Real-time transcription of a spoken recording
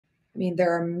I mean,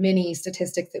 there are many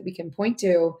statistics that we can point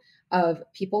to of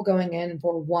people going in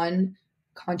for one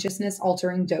consciousness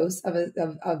altering dose of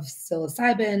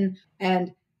psilocybin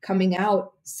and coming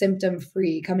out symptom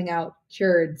free, coming out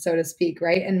cured, so to speak,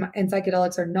 right? And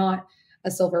psychedelics are not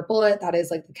a silver bullet. That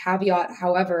is like the caveat.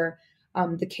 However,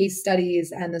 the case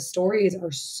studies and the stories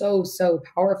are so, so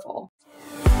powerful.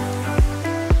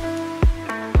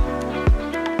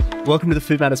 Welcome to the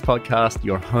Food Matters Podcast,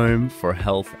 your home for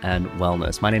health and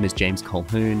wellness. My name is James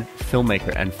Colquhoun,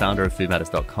 filmmaker and founder of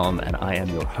foodmatters.com, and I am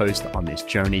your host on this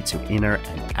journey to inner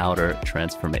and outer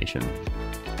transformation.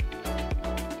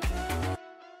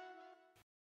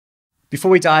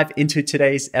 Before we dive into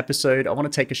today's episode, I want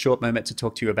to take a short moment to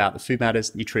talk to you about the Food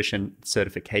Matters Nutrition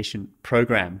Certification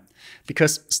Program,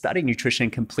 because studying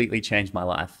nutrition completely changed my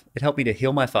life. It helped me to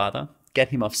heal my father, get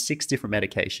him off 6 different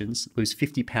medications, lose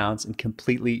 50 pounds, and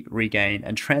completely regain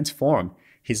and transform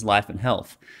his life and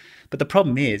health. But the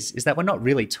problem is that we're not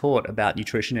really taught about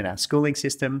nutrition in our schooling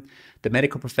system. The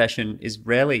medical profession is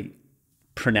rarely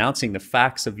pronouncing the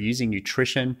facts of using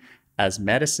nutrition as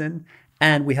medicine,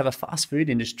 and we have a fast food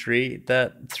industry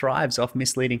that thrives off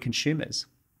misleading consumers.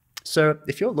 So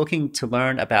if you're looking to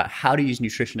learn about how to use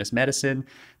nutrition as medicine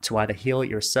to either heal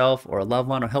yourself or a loved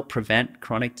one or help prevent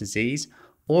chronic disease,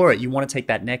 or you want to take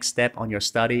that next step on your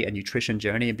study and nutrition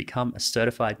journey and become a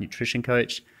certified nutrition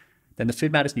coach, then the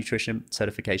Food Matters Nutrition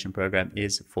Certification Program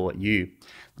is for you.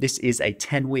 This is a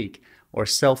 10-week or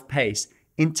self-paced,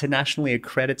 internationally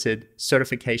accredited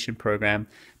certification program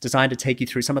designed to take you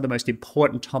through some of the most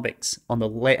important topics on the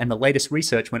latest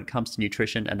research when it comes to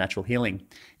nutrition and natural healing,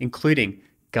 including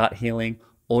gut healing,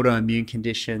 autoimmune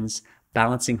conditions,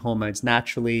 balancing hormones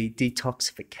naturally,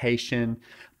 detoxification,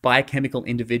 biochemical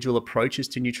individual approaches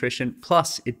to nutrition.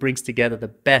 Plus, it brings together the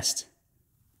best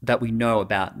that we know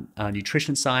about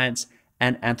nutrition science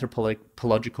and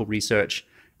anthropological research,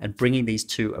 and bringing these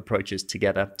two approaches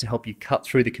together to help you cut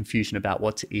through the confusion about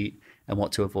what to eat and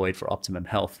what to avoid for optimum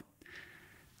health.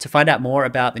 To find out more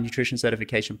about the Nutrition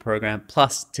Certification Program,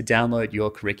 plus to download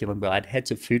your curriculum guide, head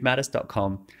to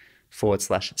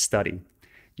foodmatters.com/study.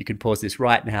 You can pause this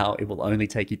right now. It will only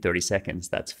take you 30 seconds.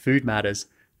 That's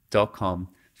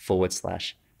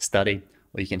foodmatters.com/study,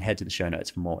 or you can head to the show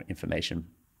notes for more information.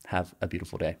 Have a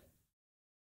beautiful day.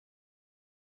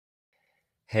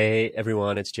 Hey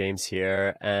everyone, it's James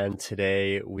here, and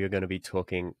today we're going to be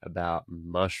talking about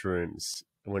mushrooms.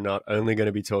 We're not only going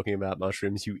to be talking about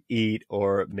mushrooms you eat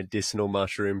or medicinal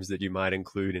mushrooms that you might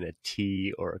include in a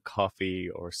tea or a coffee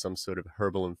or some sort of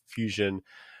herbal infusion.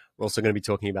 We're also going to be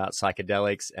talking about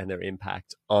psychedelics and their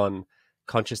impact on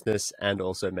consciousness and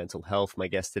also mental health. My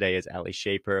guest today is Alli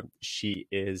Schaper. She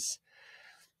is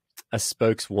a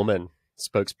spokesperson,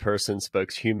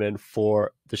 spokeshuman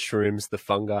for the shrooms, the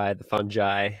fungi, the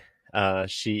fungi.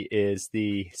 She is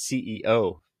the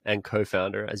CEO and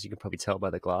co-founder, as you can probably tell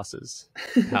by the glasses,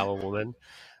 power woman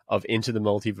of Into the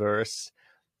Multiverse,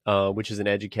 which is an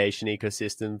education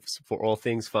ecosystem for all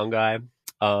things fungi.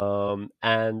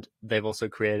 And they've also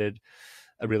created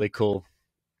a really cool,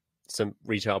 some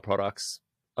retail products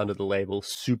under the label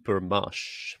Super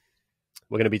Mush.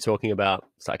 We're going to be talking about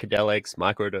psychedelics,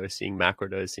 microdosing,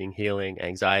 macrodosing, healing,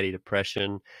 anxiety,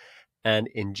 depression, and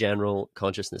in general,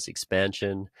 consciousness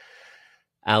expansion.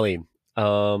 Alli,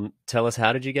 tell us,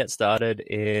 how did you get started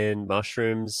in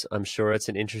mushrooms? I'm sure it's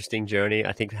an interesting journey.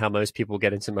 I think how most people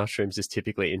get into mushrooms is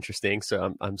typically interesting.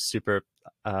 So I'm super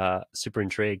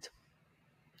intrigued.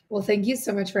 Well, thank you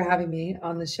so much for having me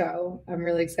on the show. I'm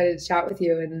really excited to chat with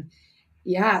you. And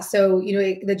yeah, so,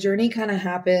 the journey kind of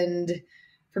happened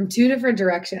from 2 different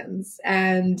directions.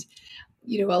 And,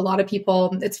 a lot of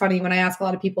people, it's funny when I ask a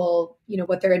lot of people,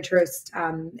 what their interest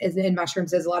is in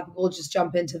mushrooms is, a lot of people just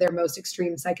jump into their most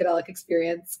extreme psychedelic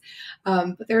experience.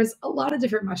 But there's a lot of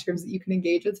different mushrooms that you can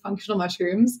engage with. Functional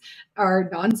mushrooms are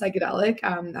non-psychedelic,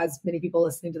 as many people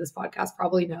listening to this podcast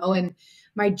probably know. And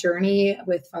my journey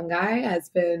with fungi has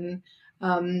been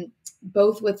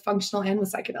both with functional and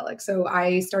with psychedelic. So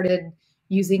I started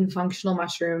using functional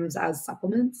mushrooms as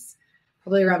supplements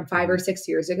probably around 5 or 6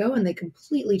 years ago, and they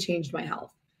completely changed my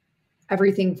health.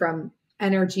 Everything from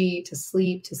energy to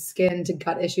sleep to skin to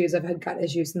gut issues. I've had gut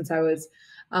issues since I was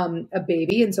a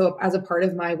baby. And so as a part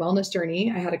of my wellness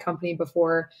journey, I had a company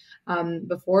before the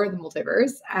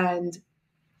multiverse, and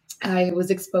I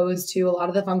was exposed to a lot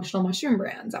of the functional mushroom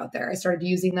brands out there. I started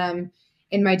using them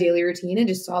in my daily routine and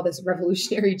just saw this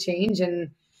revolutionary change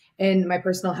in my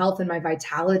personal health and my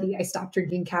vitality. I stopped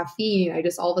drinking caffeine. I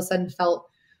just all of a sudden felt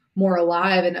more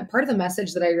alive. And a part of the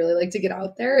message that I really like to get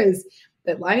out there is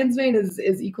that lion's mane is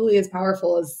equally as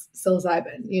powerful as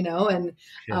psilocybin, and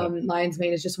lion's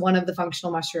mane is just one of the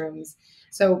functional mushrooms.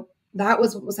 So that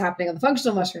was what was happening on the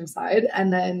functional mushroom side.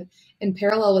 And then in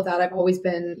parallel with that, I've always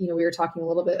been, we were talking a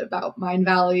little bit about Mind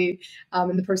Valley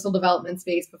in the personal development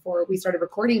space before we started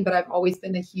recording, but I've always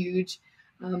been a huge,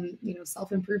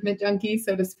 self-improvement junkie,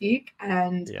 so to speak.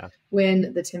 And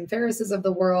when the Tim Ferrisses of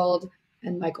the world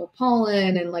and Michael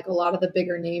Pollan and like a lot of the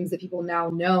bigger names that people now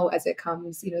know as it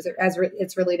comes, as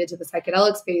it's related to the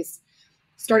psychedelic space,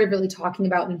 started really talking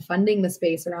about and funding the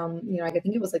space around, I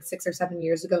think it was like 6 or 7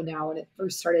 years ago now when it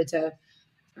first started to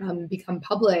become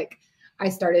public. I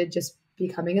started just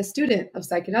becoming a student of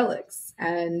psychedelics.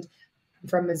 And I'm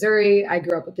from Missouri. I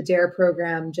grew up with the DARE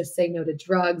program, just say no to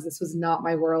drugs. This was not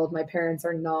my world. My parents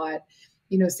are not,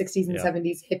 60s and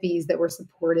 70s hippies that were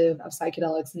supportive of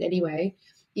psychedelics in any way,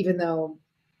 even though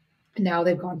now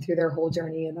they've gone through their whole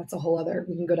journey. And that's a whole other,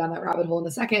 we can go down that rabbit hole in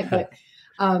a second. But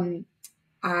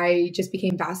I just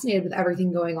became fascinated with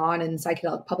everything going on in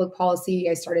psychedelic public policy.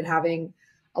 I started having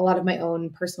a lot of my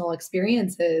own personal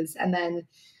experiences. And then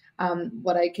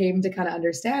what I came to kind of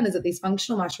understand is that these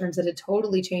functional mushrooms that had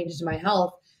totally changed my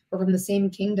health were from the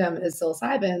same kingdom as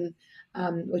psilocybin,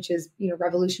 which is,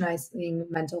 revolutionizing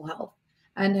mental health,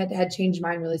 and had changed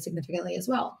mine really significantly as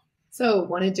well. So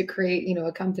wanted to create,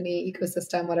 a company,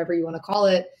 ecosystem, whatever you want to call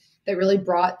it, that really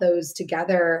brought those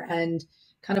together and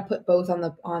kind of put both on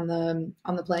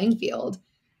the playing field,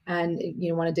 and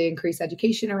wanted to increase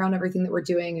education around everything that we're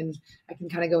doing. And I can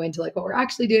kind of go into like what we're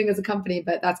actually doing as a company,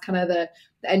 but that's kind of the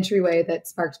entryway that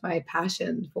sparked my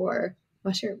passion for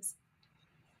mushrooms.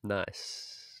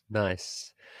 Nice.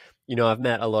 I've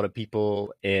met a lot of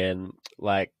people in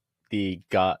like the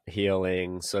gut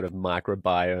healing sort of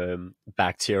microbiome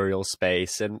bacterial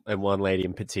space, and one lady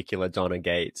in particular, Donna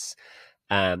Gates.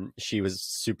 She was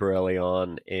super early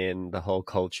on in the whole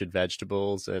cultured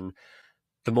vegetables. And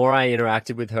the more I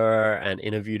interacted with her and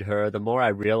interviewed her, the more I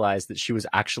realized that she was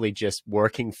actually just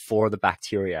working for the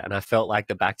bacteria. And I felt like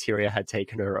the bacteria had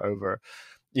taken her over.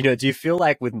 Do you feel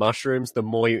like with mushrooms, the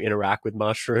more you interact with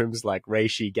mushrooms like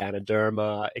reishi,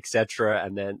 ganoderma, etc.,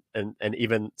 and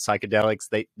even psychedelics,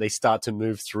 they start to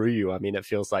move through you? I mean, it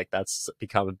feels like that's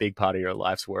become a big part of your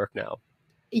life's work now.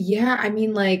 Yeah, I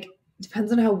mean, like,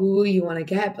 depends on how woo you want to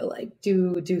get, but like,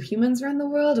 do humans run the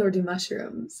world or do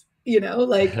mushrooms?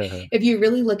 Like if you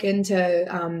really look into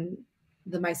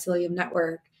the mycelium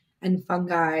network and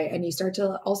fungi, and you start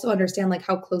to also understand like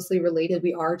how closely related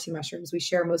we are to mushrooms. We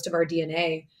share most of our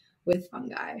DNA with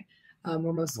fungi.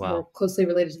 We're more closely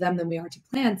related to them than we are to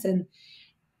plants. And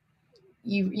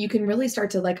you can really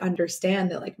start to like understand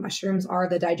that like mushrooms are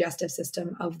the digestive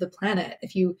system of the planet.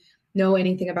 If you know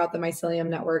anything about the mycelium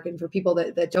network, and for people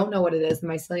that don't know what it is, the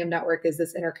mycelium network is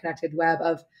this interconnected web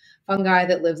of fungi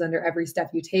that lives under every step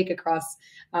you take across,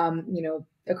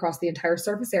 across the entire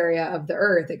surface area of the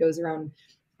earth. It goes around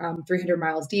 300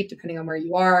 miles deep, depending on where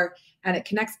you are, and it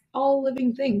connects all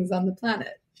living things on the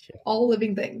planet. All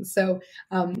living things. So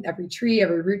every tree,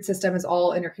 every root system is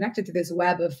all interconnected through this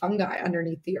web of fungi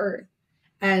underneath the earth.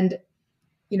 And,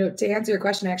 to answer your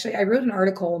question, actually, I wrote an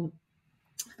article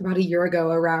about a year ago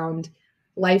around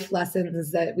life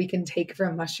lessons that we can take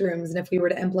from mushrooms. And if we were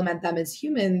to implement them as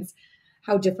humans,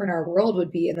 how different our world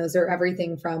would be. And those are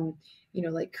everything from,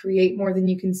 like create more than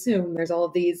you consume. There's all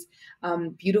of these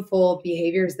beautiful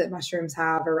behaviors that mushrooms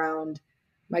have around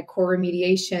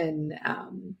mycoremediation,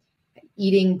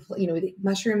 eating,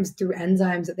 mushrooms through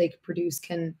enzymes that they produce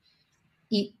can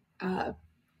eat,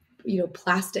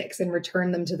 plastics and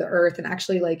return them to the earth and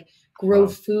actually like grow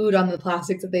food on the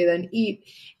plastics that they then eat.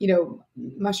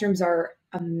 Mushrooms are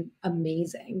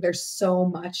amazing. There's so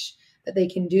much that they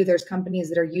can do. There's companies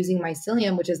that are using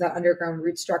mycelium, which is that underground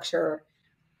root structure,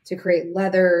 to create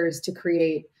leathers, to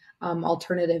create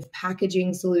alternative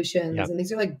packaging solutions. Yep. And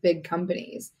these are like big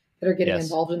companies that are getting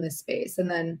involved in this space. And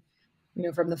then,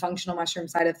 from the functional mushroom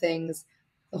side of things,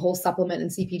 the whole supplement and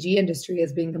CPG industry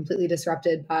is being completely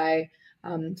disrupted by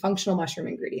functional mushroom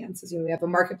ingredients. As we have a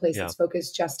marketplace that's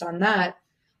focused just on that.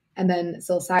 And then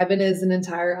psilocybin is an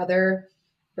entire other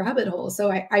rabbit hole.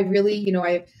 So I really,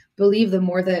 I believe the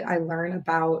more that I learn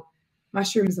about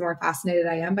mushrooms, the more fascinated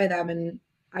I am by them. And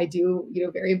I do,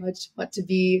 very much want to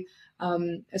be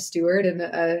a steward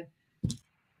and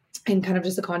kind of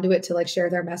just a conduit to like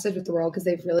share their message with the world, because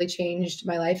they've really changed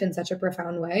my life in such a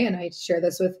profound way. And I share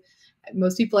this with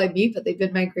most people I meet, but they've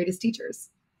been my greatest teachers.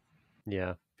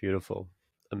 Yeah. Beautiful.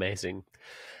 Amazing.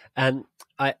 And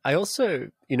I also,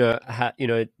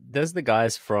 there's the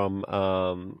guys from,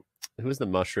 who was the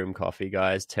mushroom coffee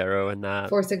guys, Taro and that?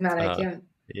 Four Sigmatic,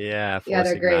 Yeah, Yeah, for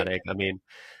they're great. Sigmatic. I mean,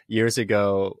 years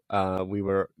ago, we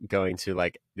were going to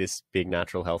like this big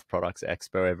natural health products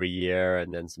expo every year,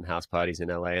 and then some house parties in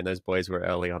LA. And those boys were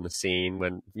early on the scene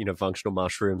when, you know, functional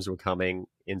mushrooms were coming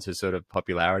into sort of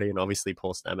popularity. And obviously,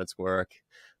 Paul Stamets' work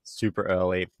super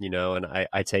early, you know. And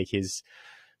I take his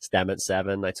Stamets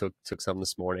 7. I took some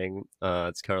this morning.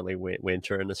 It's currently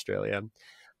winter in Australia,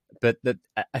 but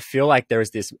I feel like there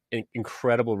is this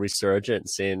incredible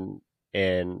resurgence in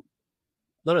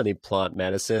not only plant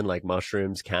medicine like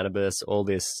mushrooms, cannabis, all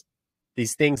these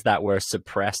things that were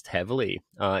suppressed heavily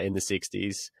in the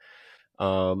 60s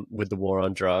with the war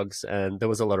on drugs. And there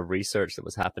was a lot of research that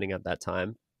was happening at that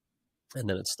time. And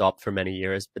then it stopped for many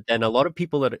years. But then a lot of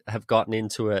people that have gotten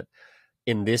into it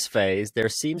in this phase, there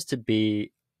seems to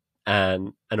be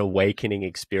an awakening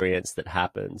experience that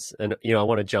happens. And, you know, I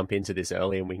want to jump into this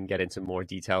early and we can get into more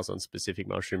details on specific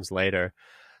mushrooms later.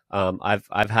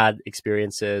 I've had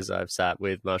experiences. I've sat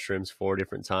with mushrooms 4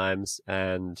 different times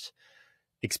and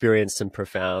experienced some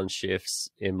profound shifts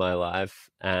in my life.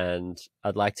 And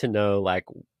I'd like to know, like,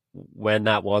 when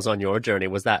that was on your journey.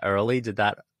 Was that early? Did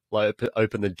that like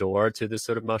open the door to this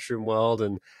sort of mushroom world?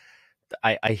 And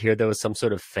I hear there was some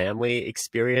sort of family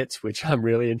experience, which I'm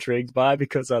really intrigued by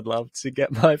because I'd love to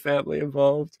get my family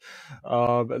involved.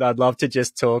 And I'd love to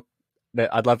just talk.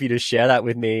 I'd love you to share that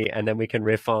with me, and then we can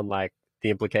riff on like the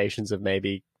implications of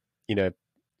maybe, you know,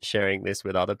 sharing this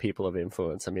with other people of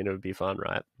influence. I mean, it would be fun,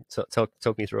 right? So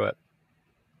talk me through it.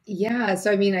 Yeah.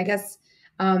 So, I mean, I guess,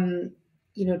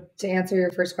 you know, to answer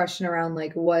your first question around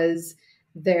like, was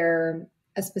there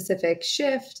a specific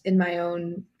shift in my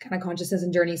own kind of consciousness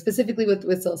and journey, specifically with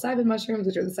psilocybin mushrooms,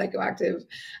 which are the psychoactive,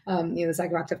 you know, the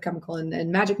psychoactive chemical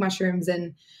and magic mushrooms.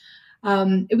 And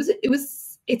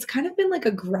it's kind of been like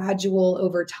a gradual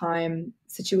over time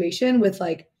situation with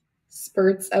like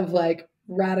spurts of like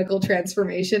radical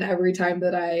transformation every time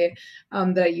that I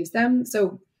use them.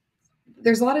 So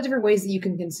there's a lot of different ways that you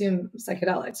can consume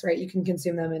psychedelics, right? You can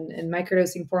consume them in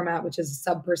microdosing format, which is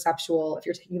subperceptual. If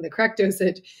you're taking the correct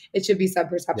dosage, it should be Yep.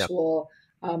 subperceptual.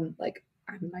 Like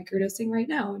I'm microdosing right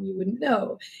now and you wouldn't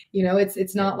know. You know, it's Yeah.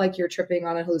 not like you're tripping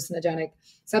on a hallucinogenic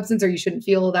substance, or you shouldn't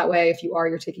feel that way. If you are,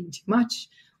 you're taking too much,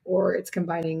 or it's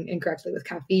combining incorrectly with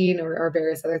caffeine or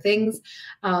various other things.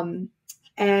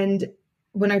 And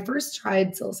when I first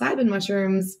tried psilocybin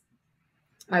mushrooms,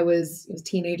 I was a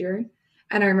teenager.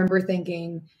 And I remember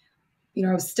thinking, you know,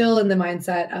 I was still in the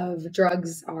mindset of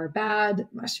drugs are bad,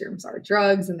 mushrooms are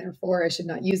drugs, and therefore I should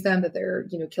not use them, that they're,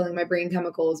 you know, killing my brain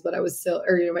chemicals. But I was still,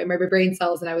 or, you know, my brain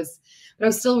cells. But I was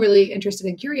still really interested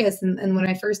and curious. And when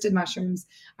I first did mushrooms,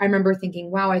 I remember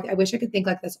thinking, wow, I wish I could think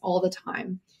like this all the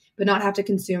time, but not have to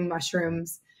consume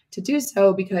mushrooms to do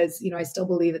so, because, you know, I still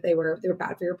believe that they were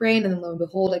bad for your brain. And then lo and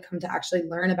behold, I come to actually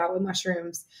learn about what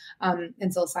mushrooms and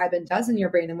psilocybin does in your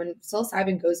brain. And when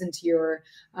psilocybin goes into your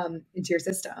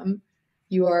system,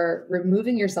 you are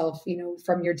removing yourself, you know,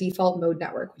 from your default mode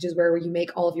network, which is where you make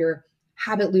all of your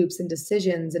habit loops and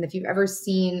decisions. And if you've ever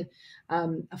seen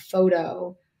a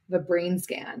photo of a brain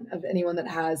scan of anyone that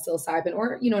has psilocybin,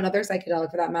 or, you know, another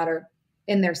psychedelic for that matter,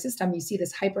 in their system, you see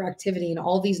this hyperactivity in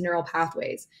all these neural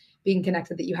pathways being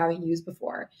connected that you haven't used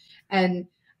before. And,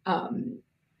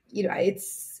 you know,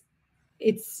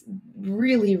 it's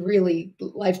really, really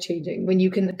life-changing when you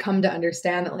can come to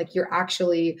understand that like you're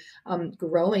actually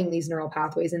growing these neural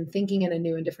pathways and thinking in a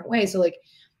new and different way. So like,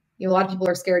 you know, a lot of people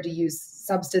are scared to use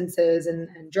substances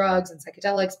and drugs and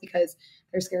psychedelics because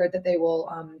they're scared that they will,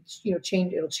 you know,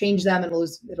 it'll change them and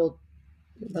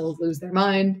they'll lose their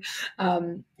mind.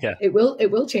 Yeah. It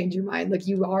will change your mind. Like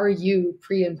you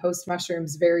pre and post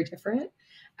mushrooms, very different.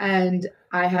 And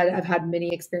I've had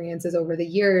many experiences over the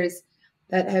years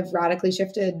that have radically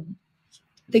shifted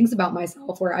things about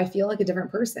myself where I feel like a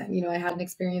different person. You know, I had an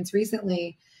experience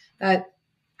recently that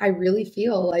I really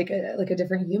feel like a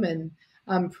different human,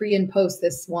 pre and post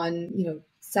this one, you know,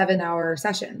 7-hour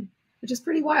session, which is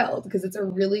pretty wild because it's a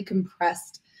really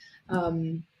compressed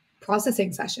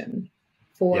processing session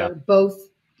Yeah. for both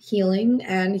healing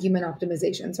and human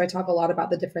optimization. So I talk a lot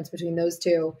about the difference between those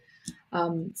two.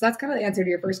 So that's kind of the answer to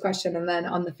your first question. And then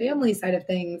on the family side of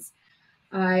things,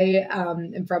 I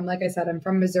am from, like I said, I'm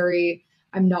from Missouri.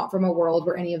 I'm not from a world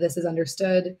where any of this is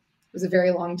understood. It was a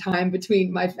very long time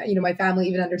between my family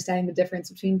even understanding the difference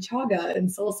between chaga and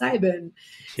psilocybin.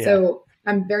 Yeah. So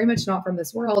I'm very much not from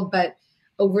this world, but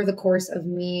over the course of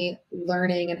me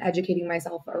learning and educating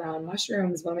myself around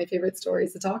mushrooms, one of my favorite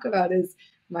stories to talk about is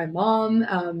my mom,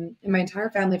 and my entire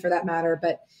family for that matter,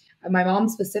 but my mom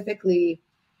specifically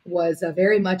was a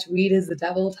very much weed is the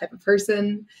devil type of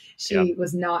person. Yeah. She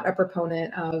was not a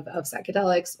proponent of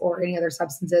psychedelics or any other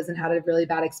substances, and had a really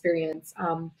bad experience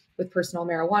with personal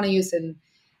marijuana use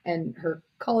and her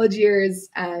college years.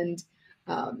 And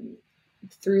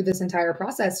through this entire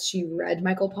process, she read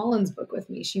Michael Pollan's book with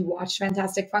me. She watched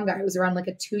Fantastic Fungi. It was around like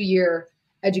a 2-year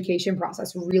education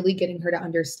process, really getting her to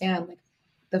understand like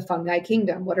the fungi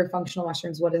kingdom. What are functional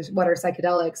mushrooms? What are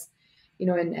psychedelics?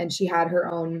 And she had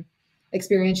her own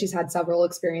experience. She's had several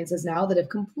experiences now that have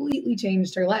completely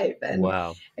changed her life. And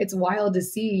Wow. it's wild to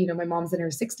see, my mom's in her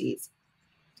 60s.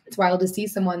 It's wild to see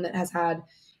someone that has had,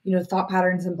 thought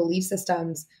patterns and belief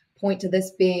systems point to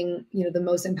this being, the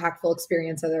most impactful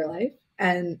experience of their life.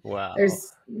 And Wow.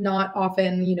 there's not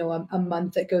often, a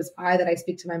month that goes by that I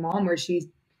speak to my mom where she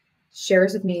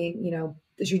shares with me,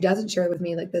 that she doesn't share with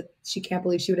me, like that she can't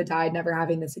believe she would have died never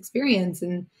having this experience.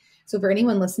 And so for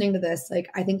anyone listening to this,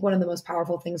 like, I think one of the most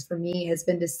powerful things for me has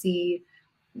been to see,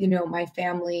 my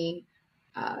family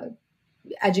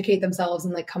educate themselves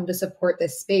and like come to support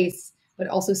this space, but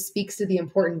also speaks to the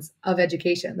importance of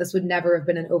education. This would never have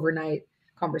been an overnight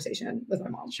conversation with my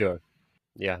mom. Sure.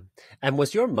 Yeah. And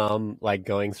was your mom like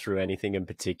going through anything in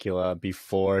particular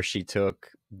before she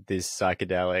took these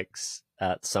psychedelics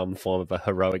at some form of a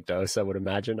heroic dose, I would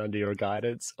imagine, under your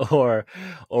guidance? Or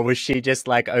was she just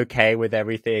like okay with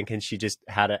everything and she just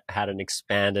had an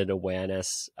expanded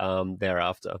awareness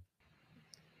thereafter?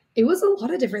 It was a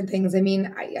lot of different things. I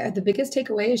mean, the biggest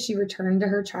takeaway is she returned to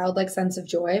her childlike sense of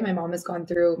joy. My mom has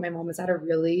had a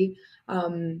really,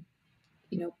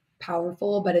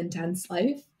 powerful but intense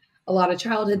life, a lot of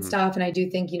childhood stuff. And I do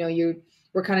think, you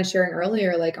were kind of sharing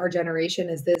earlier, like our generation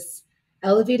is this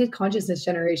elevated consciousness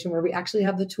generation where we actually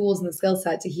have the tools and the skill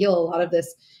set to heal a lot of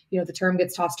this. The term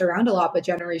gets tossed around a lot, but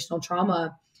generational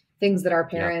trauma, things that our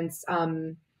parents,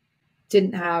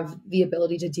 didn't have the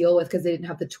ability to deal with because they didn't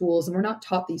have the tools, and we're not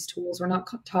taught these tools. We're not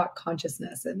taught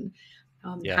consciousness and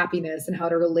happiness and how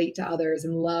to relate to others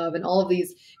and love and all of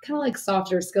these kind of like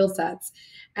softer skill sets.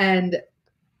 And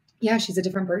yeah, she's a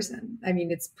different person. I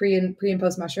mean, it's pre and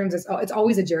post mushrooms. It's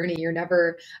always a journey. You're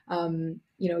never, I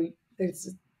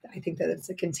think that it's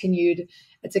a continued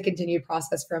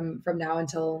process from now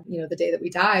until, the day that we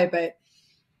die. But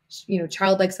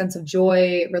childlike sense of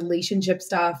joy, relationship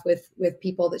stuff with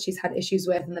people that she's had issues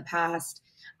with in the past.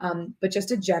 But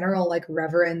just a general like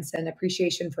reverence and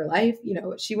appreciation for life.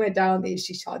 She went down,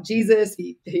 she saw Jesus,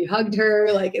 he hugged her.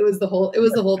 Like it was the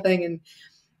whole thing.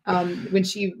 And when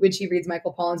she reads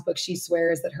Michael Pollan's book, she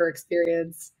swears that her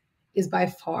experience is by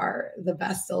far the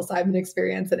best psilocybin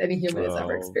experience that any human has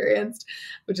ever experienced,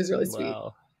 which is really sweet.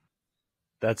 Wow.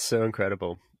 That's so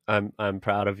incredible. I'm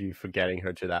proud of you for getting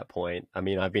her to that point. I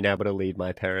mean, I've been able to lead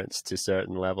my parents to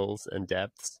certain levels and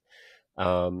depths.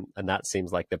 And that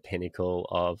seems like the pinnacle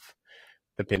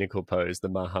pose, the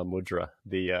Mahamudra,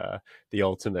 the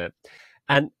ultimate.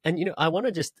 And I want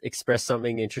to just express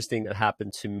something interesting that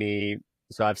happened to me.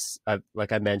 So I've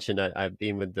like I mentioned, I've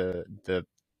been with the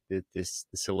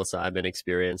psilocybin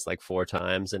experience like 4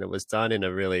 times, and it was done in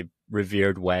a really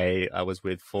revered way. I was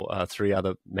with 3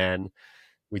 other men.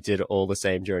 We did all the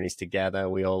same journeys together.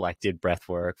 We all like did breath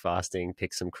work, fasting,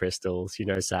 picked some crystals,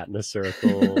 sat in a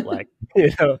circle, like,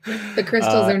 The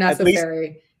crystals are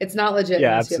necessary. It's not legit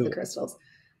unless you have the crystals.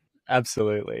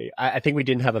 Absolutely. I think we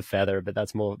didn't have a feather, but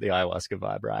that's more the ayahuasca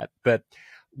vibe, right? But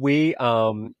we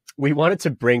wanted to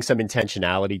bring some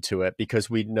intentionality to it because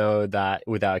we know that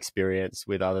with our experience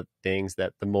with other things,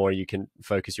 that the more you can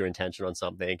focus your intention on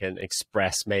something and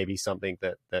express maybe something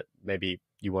that maybe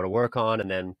you want to work on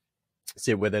and then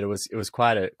sit with it. It was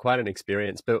quite an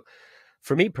experience. But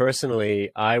for me personally,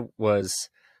 I was,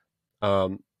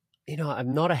 I'm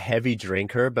not a heavy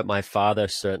drinker, but my father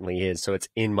certainly is. So it's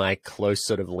in my close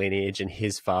sort of lineage, and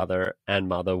his father and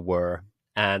mother were,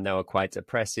 and they were quite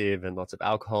depressive and lots of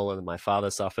alcohol. And my father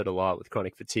suffered a lot with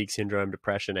chronic fatigue syndrome,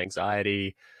 depression,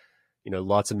 anxiety,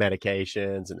 lots of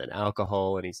medications and then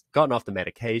alcohol. And he's gotten off the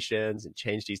medications and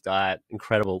changed his diet.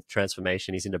 Incredible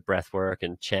transformation. He's into breath work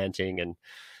and chanting and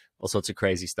all sorts of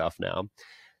crazy stuff now.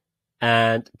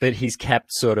 But he's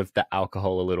kept sort of the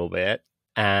alcohol a little bit.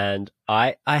 And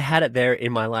I had it there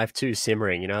in my life too,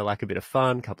 simmering, like a bit of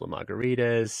fun, a couple of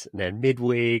margaritas, and then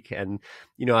midweek. And,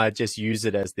 I just use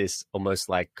it as this almost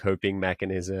like coping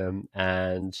mechanism.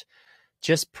 And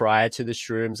just prior to the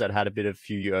shrooms, I'd had a bit of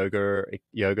few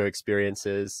yoga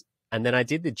experiences. And then I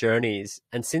did the journeys.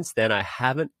 And since then, I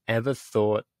haven't ever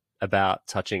thought about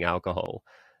touching alcohol.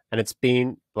 And it's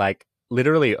been like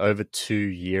literally over 2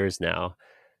 years now.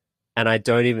 And I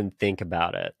don't even think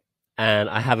about it. And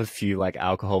I have a few like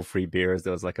alcohol-free beers.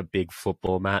 There was like a big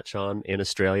football match on in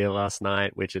Australia last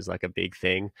night, which is like a big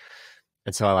thing.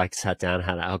 And so I like sat down,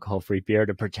 had an alcohol-free beer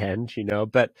to pretend,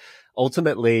 but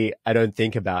ultimately I don't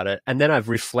think about it. And then I've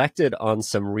reflected on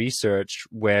some research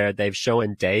where they've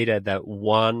shown data that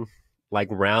one like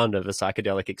round of a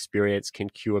psychedelic experience can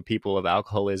cure people of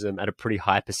alcoholism at a pretty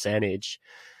high percentage.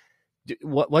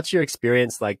 What's your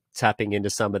experience like tapping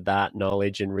into some of that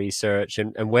knowledge and research?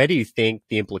 And where do you think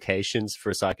the implications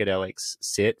for psychedelics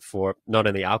sit for not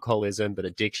only alcoholism, but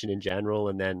addiction in general,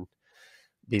 and then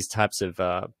these types of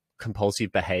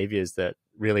compulsive behaviors that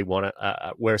really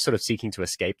we're sort of seeking to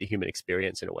escape the human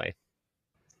experience in a way?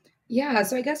 Yeah,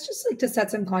 so I guess just like to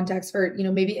set some context for,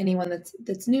 maybe anyone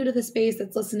that's new to the space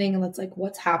that's listening and that's like,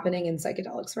 what's happening in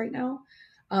psychedelics right now?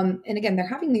 And again, they're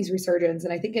having these resurgence,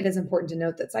 and I think it is important to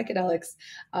note that psychedelics,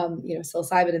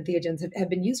 psilocybin and theogens have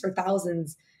been used for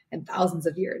thousands and thousands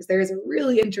of years. There is a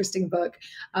really interesting book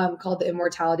called The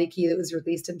Immortality Key that was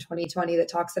released in 2020 that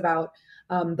talks about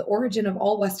the origin of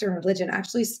all Western religion,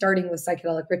 actually starting with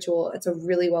psychedelic ritual. It's a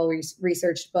really well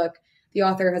researched book. The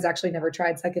author has actually never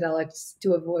tried psychedelics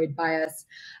to avoid bias.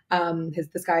 His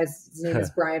name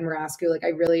is Brian Marascu. Like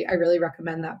I really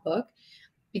recommend that book,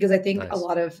 because I think a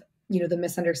lot of, the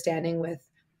misunderstanding with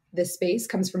this space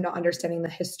comes from not understanding the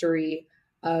history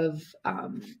of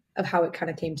how it kind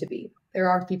of came to be. There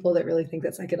are people that really think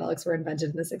that psychedelics were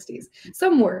invented in the 60s.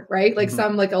 Some were, right? Like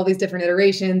some, like all these different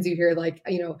iterations, you hear like,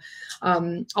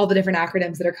 all the different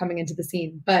acronyms that are coming into the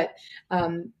scene. But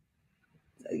the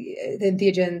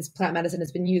entheogens, plant medicine,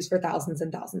 has been used for thousands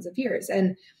and thousands of years.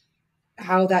 And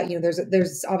how that,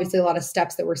 there's obviously a lot of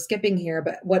steps that we're skipping here,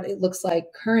 but what it looks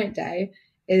like current day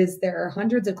is there are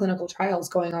hundreds of clinical trials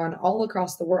going on all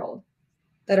across the world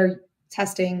that are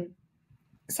testing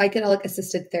psychedelic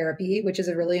assisted therapy, which is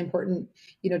a really important,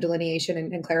 delineation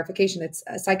and clarification. It's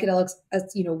psychedelics,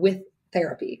 with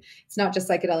therapy. It's not just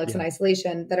psychedelics in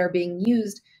isolation that are being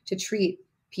used to treat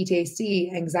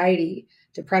PTSD, anxiety,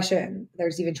 depression.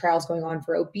 There's even trials going on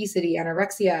for obesity,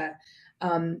 anorexia,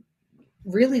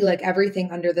 really like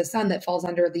everything under the sun that falls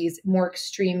under these more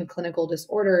extreme clinical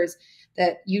disorders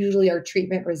that usually are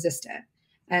treatment resistant.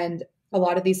 And a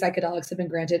lot of these psychedelics have been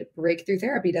granted breakthrough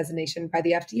therapy designation by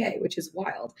the FDA, which is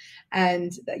wild.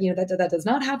 And that does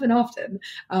not happen often.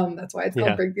 That's why it's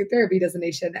called breakthrough therapy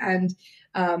designation. And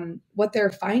what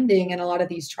they're finding in a lot of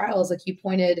these trials, like you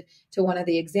pointed to one of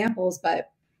the examples,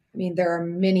 but I mean, there are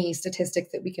many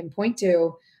statistics that we can point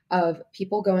to of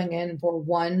people going in for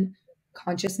one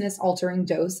consciousness altering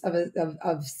dose of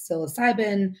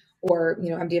psilocybin or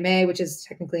MDMA, which is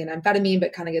technically an amphetamine,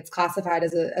 but kind of gets classified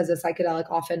as a psychedelic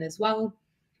often as well,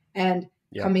 and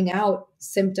coming out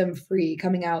symptom free,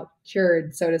 coming out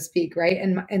cured, so to speak, right?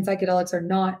 And psychedelics are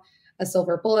not a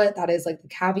silver bullet. That is like the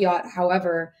caveat.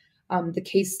 However, the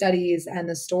case studies and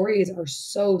the stories are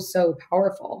so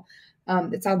powerful.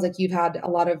 It sounds like you've had a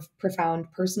lot of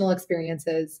profound personal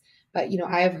experiences, but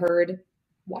I have heard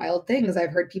wild things.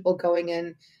 I've heard people going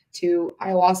in to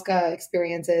ayahuasca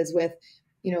experiences with,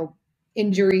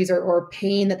 injuries or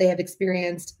pain that they have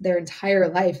experienced their entire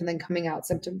life and then coming out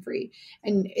symptom free.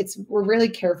 And we're really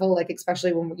careful, like,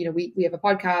 especially when, we have a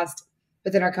podcast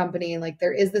within our company, and like,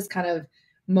 there is this kind of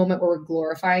moment where we're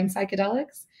glorifying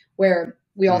psychedelics, where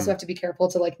we also have to be careful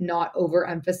to like not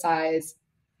overemphasize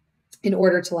in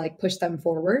order to like push them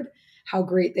forward how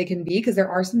great they can be, because there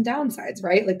are some downsides,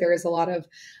 right? Like there is a lot of,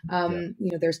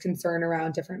 there's concern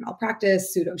around different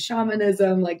malpractice, pseudo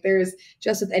shamanism. Like there's,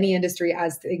 just with any industry,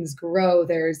 as things grow,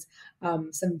 there's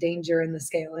some danger in the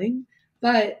scaling.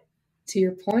 But to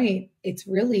your point, it's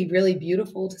really, really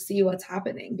beautiful to see what's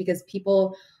happening, because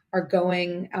people are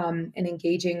going and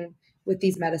engaging with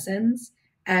these medicines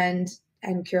and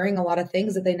curing a lot of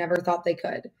things that they never thought they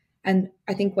could. And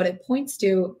I think what it points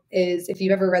to is, if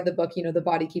you've ever read the book, The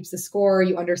Body Keeps the Score,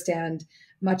 you understand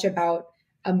much about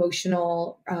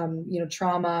emotional,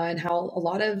 trauma, and how a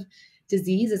lot of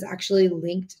disease is actually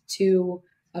linked to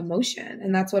emotion.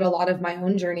 And that's what a lot of my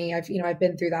own journey, I've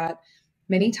been through that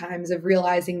many times, of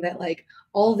realizing that like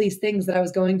all these things that I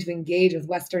was going to engage with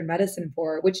Western medicine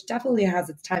for, which definitely has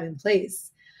its time and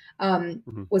place,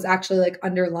 was actually like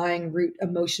underlying root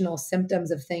emotional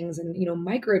symptoms of things, and,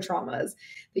 micro traumas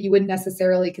that you wouldn't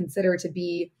necessarily consider to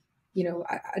be,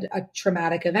 a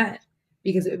traumatic event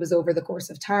because it was over the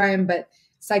course of time. But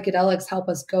psychedelics help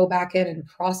us go back in and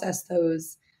process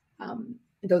those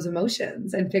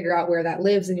emotions and figure out where that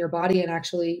lives in your body, and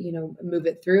actually, move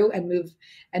it through and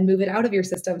move it out of your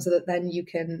system, so that then you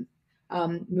can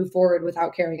move forward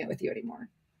without carrying it with you anymore.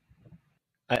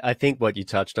 I think what you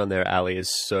touched on there, Alli, is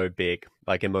so big,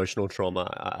 like emotional trauma.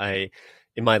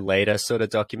 In my later sort of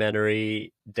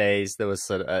documentary days, there was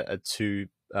sort of a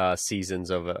seasons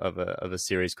of a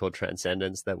series called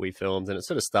Transcendence that we filmed, and it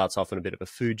sort of starts off on a bit of a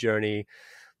food journey,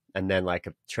 and then like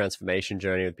a transformation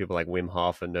journey with people like Wim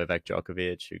Hof and Novak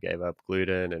Djokovic, who gave up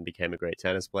gluten and became a great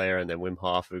tennis player, and then Wim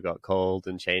Hof, who got cold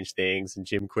and changed things, and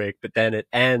Jim Quick. But then it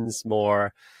ends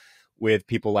more with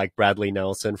people like Bradley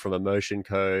Nelson from Emotion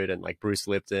Code, and like Bruce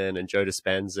Lipton and Joe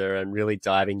Dispenza, and really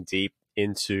diving deep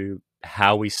into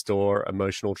how we store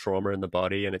emotional trauma in the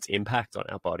body and its impact on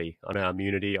our body, on our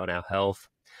immunity, on our health.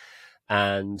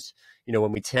 And, you know,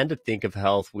 when we tend to think of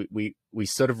health, we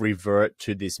sort of revert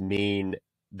to this mean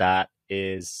that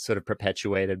is sort of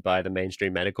perpetuated by the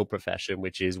mainstream medical profession,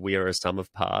 which is we are a sum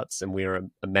of parts and we are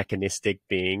a mechanistic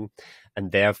being.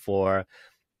 And therefore,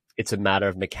 it's a matter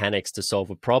of mechanics to solve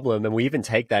a problem. And we even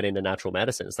take that into natural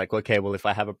medicine. It's like, okay, well, if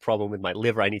I have a problem with my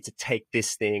liver, I need to take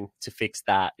this thing to fix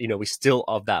that. You know, we still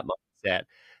of that mindset.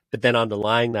 But then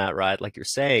underlying that, right, like you're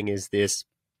saying, is this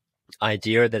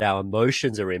idea that our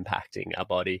emotions are impacting our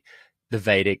body. The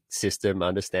Vedic system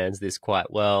understands this quite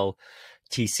well.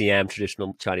 TCM,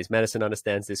 traditional Chinese medicine,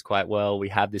 understands this quite well. We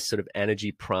have this sort of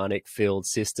energy pranic filled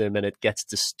system, and it gets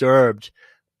disturbed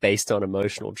based on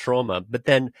emotional trauma. But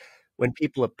then when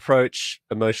people approach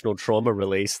emotional trauma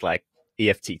release, like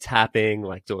EFT tapping,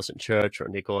 like Dawson Church or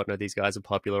Nick Ortner, these guys are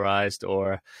popularized,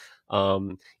 or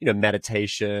you know,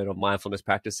 meditation or mindfulness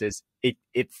practices,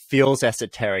 it feels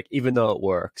esoteric, even though it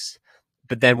works.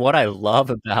 But then what I love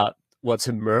about what's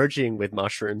emerging with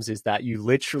mushrooms is that you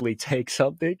literally take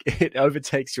something, it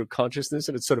overtakes your consciousness,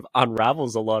 and it sort of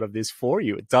unravels a lot of this for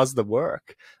you. It does the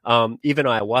work. Even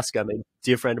ayahuasca, I mean,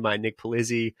 dear friend of mine, Nick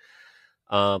Polizzi,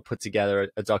 put together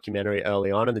a documentary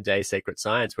early on in the day, Sacred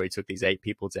Science, where he took these 8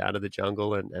 people down to the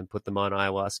jungle and put them on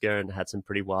ayahuasca and had some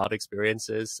pretty wild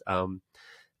experiences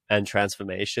and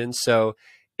transformation. So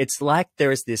it's like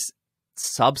there is this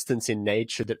substance in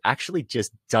nature that actually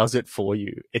just does it for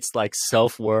you. It's like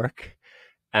self-work.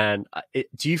 And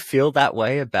do you feel that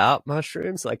way about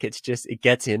mushrooms? Like it's just, it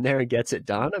gets in there and gets it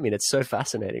done? I mean, it's so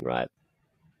fascinating, right?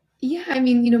 Yeah, I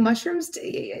mean, you know,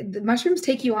 the mushrooms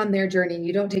take you on their journey.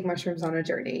 You don't take mushrooms on a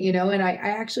journey, you know, and I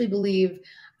actually believe,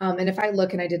 and if I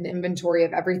look and I did an inventory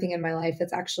of everything in my life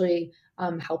that's actually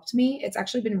helped me, it's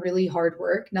actually been really hard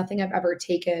work. Nothing I've ever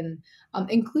taken,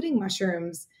 including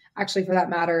mushrooms, actually for that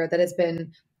matter, that has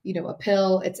been, you know, a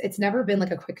pill. It's never been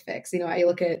like a quick fix. You know, I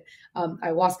look at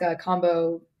ayahuasca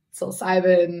combo,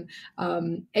 psilocybin,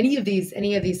 any of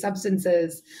these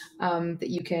substances that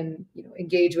you can, you know,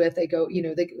 engage with. They go, you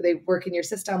know, they work in your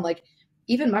system. Like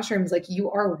even mushrooms, like you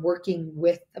are working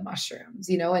with the mushrooms,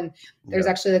 you know, and there's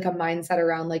actually like a mindset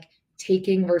around like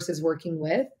taking versus working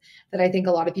with that. I think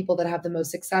a lot of people that have the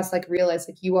most success, like realize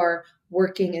like you are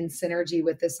working in synergy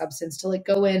with this substance to like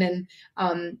go in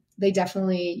and they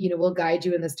definitely, you know, will guide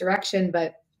you in this direction.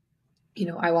 But you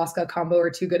know, ayahuasca combo are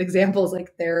 2 good examples.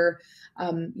 Like they're,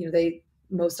 you know, they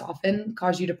most often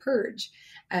cause you to purge,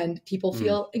 and people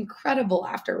feel incredible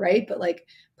after, right? But like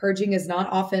purging is not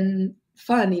often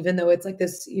fun, even though it's like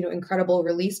this, you know, incredible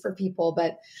release for people.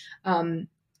 But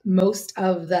most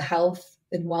of the health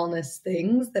and wellness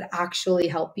things that actually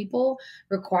help people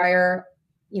require,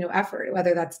 you know, effort,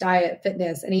 whether that's diet,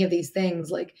 fitness, any of these things,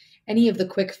 like any of the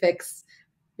quick fix,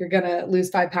 you're going to lose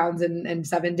 5 pounds in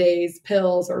 7 days,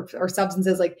 pills or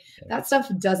substances, like that stuff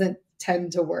doesn't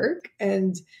tend to work.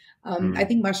 And I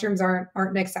think mushrooms aren't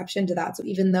an exception to that. So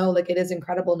even though like it is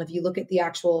incredible, and if you look at the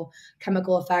actual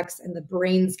chemical effects and the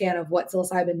brain scan of what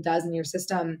psilocybin does in your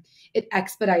system, it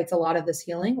expedites a lot of this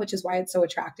healing, which is why it's so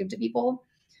attractive to people.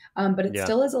 But it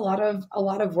still is a lot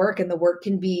of work, and the work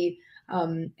can be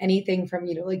anything from,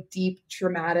 you know, like deep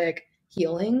traumatic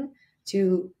healing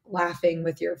to laughing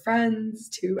with your friends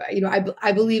to, you know,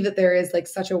 I believe that there is like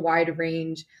such a wide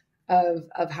range of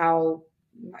how,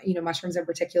 you know, mushrooms in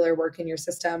particular work in your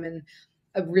system. And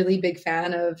a really big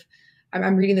fan of,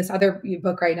 I'm reading this other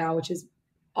book right now, which is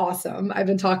awesome. I've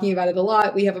been talking about it a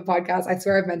lot. We have a podcast. I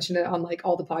swear I've mentioned it on like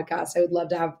all the podcasts. I would love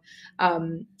to have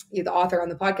the author on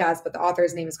the podcast, but the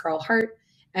author's name is Carl Hart.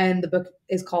 And the book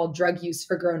is called Drug Use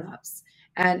for Grown-Ups.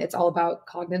 And it's all about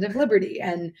cognitive liberty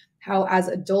and how as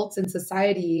adults in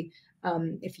society,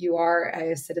 if you are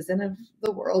a citizen of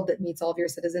the world that meets all of your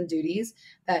citizen duties,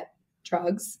 that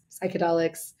drugs,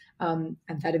 psychedelics,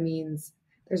 amphetamines,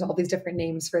 there's all these different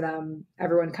names for them.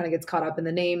 Everyone kind of gets caught up in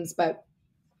the names, but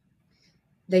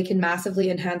they can massively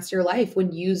enhance your life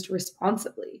when used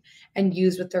responsibly and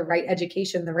used with the right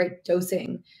education, the right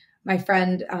dosing. My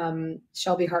friend,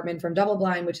 Shelby Hartman from Double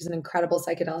Blind, which is an incredible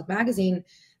psychedelic magazine,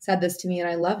 said this to me and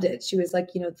I loved it. She was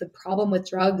like, you know, the problem with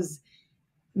drugs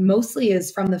mostly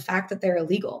is from the fact that they're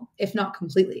illegal, if not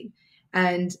completely.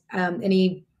 And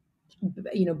any,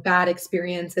 you know, bad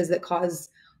experiences that cause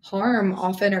harm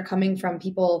often are coming from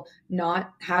people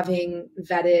not having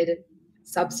vetted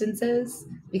substances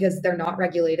because they're not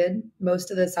regulated.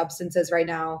 Most of the substances right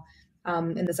now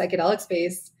in the psychedelic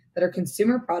space that are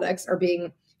consumer products are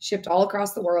being shipped all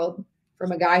across the world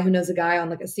from a guy who knows a guy on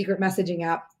like a secret messaging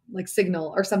app like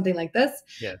Signal or something like this.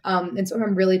 Yeah. And so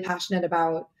I'm really passionate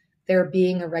about there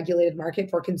being a regulated market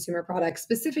for consumer products,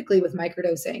 specifically with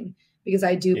microdosing, because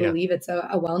I do believe it's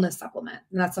a wellness supplement.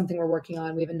 And that's something we're working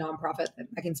on. We have a nonprofit that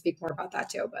I can speak more about that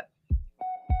too. But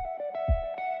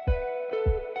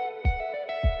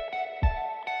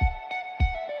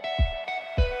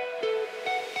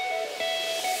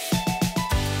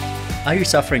Are you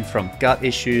suffering from gut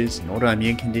issues, an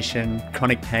autoimmune condition,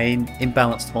 chronic pain,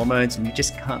 imbalanced hormones, and you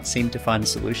just can't seem to find a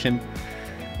solution?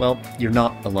 Well, you're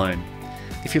not alone.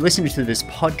 If you're listening to this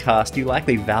podcast, you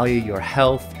likely value your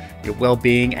health, your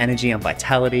well-being, energy, and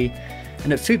vitality.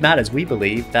 And at Food Matters, we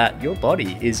believe that your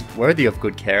body is worthy of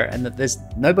good care and that there's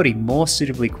nobody more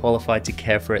suitably qualified to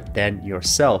care for it than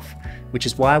yourself, which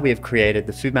is why we have created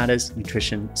the Food Matters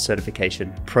Nutrition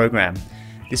Certification Program.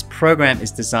 This program is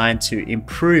designed to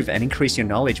improve and increase your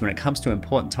knowledge when it comes to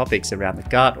important topics around the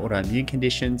gut, autoimmune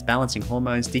conditions, balancing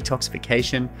hormones,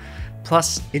 detoxification.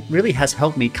 Plus, it really has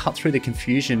helped me cut through the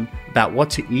confusion about what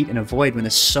to eat and avoid when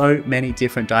there's so many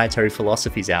different dietary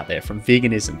philosophies out there, from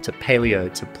veganism to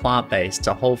paleo to plant-based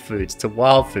to whole foods to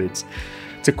wild foods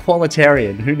to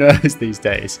qualitarian, who knows these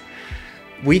days.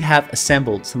 We have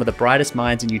assembled some of the brightest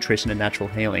minds in nutrition and natural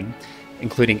healing,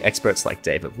 including experts like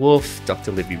David Wolfe,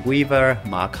 Dr. Libby Weaver,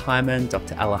 Mark Hyman,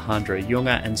 Dr. Alejandro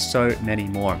Junger, and so many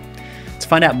more. To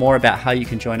find out more about how you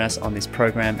can join us on this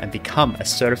program and become a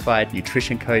certified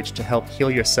nutrition coach to help heal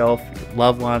yourself, your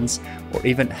loved ones, or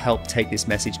even help take this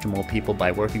message to more people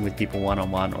by working with people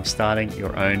one-on-one or starting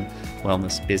your own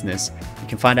wellness business, you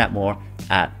can find out more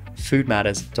at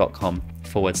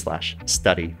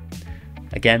foodmatters.com/study.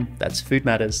 Again, that's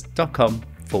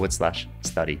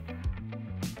foodmatters.com/study.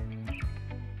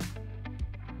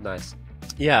 Nice.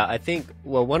 Yeah, I think,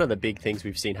 well, one of the big things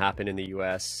we've seen happen in the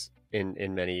US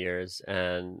in many years,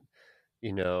 and,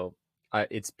 you know,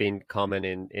 it's been common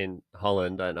in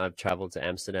Holland, and I've traveled to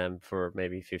Amsterdam for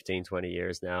maybe 15, 20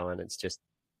 years now, and it's just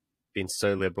been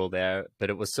so liberal there, but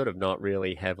it was sort of not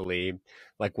really heavily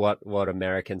like what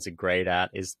Americans are great at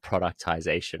is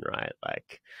productization, right?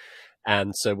 Like,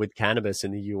 and so with cannabis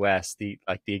in the US, the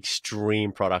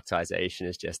extreme productization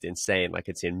is just insane. Like,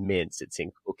 it's in mints, it's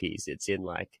in cookies, it's in,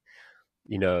 like,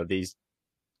 you know, these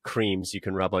creams you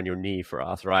can rub on your knee for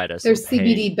arthritis. There's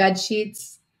CBD bed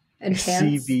sheets and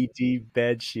pants. CBD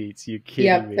bed sheets. You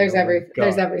kidding me? There's everything.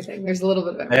 There's everything. There's a little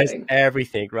bit of everything. There's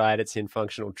everything, right? It's in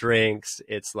functional drinks.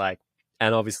 It's like,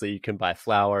 and obviously you can buy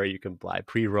flour, you can buy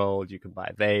pre-rolled, you can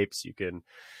buy vapes, you can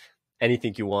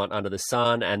anything you want under the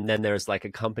sun. And then there's like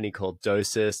a company called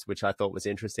Dosis, which I thought was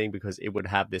interesting because it would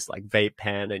have this like vape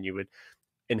pen and you would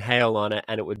inhale on it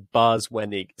and it would buzz when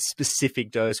the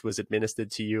specific dose was administered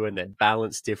to you, and then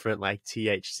balance different like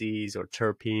THCs or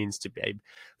terpenes to be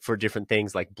for different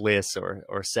things like bliss or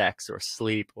sex or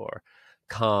sleep or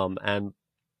calm. And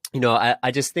you know,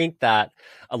 I just think that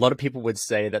a lot of people would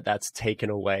say that that's taken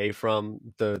away from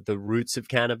the roots of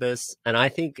cannabis. And I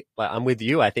think, I'm with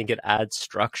you, I think it adds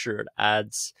structure, it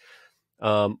adds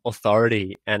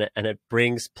authority, and it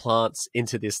brings plants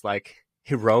into this like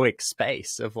heroic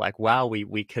space of like, wow,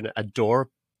 we can adore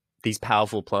these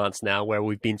powerful plants now, where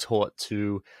we've been taught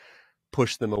to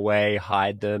push them away,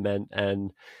 hide them,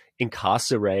 and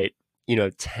incarcerate, you know,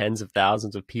 tens of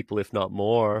thousands of people, if not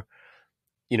more,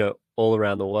 you know, all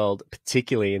around the world,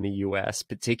 particularly in the US,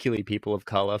 particularly people of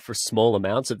color, for small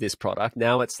amounts of this product.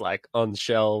 Now it's like on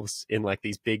shelves in like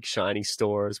these big shiny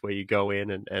stores where you go in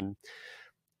and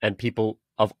people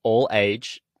of all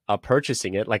age are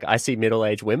purchasing it. Like, I see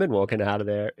middle-aged women walking out of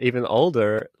there, even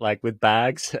older, like with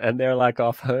bags, and they're like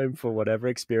off home for whatever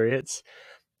experience.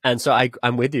 And so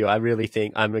I'm with you. I really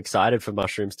think I'm excited for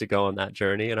mushrooms to go on that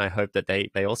journey, and I hope that they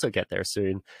also get there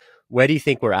soon. Where do you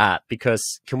think we're at?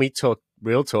 Because can we talk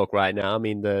real talk right now? I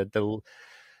mean,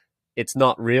 it's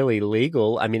not really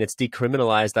legal. I mean, it's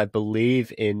decriminalized, I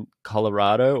believe, in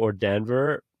Colorado or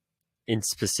Denver in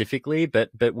specifically, but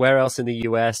where else in the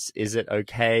US is it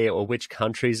okay, or which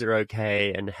countries are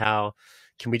okay, and how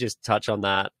can we just touch on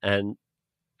that? And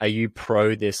are you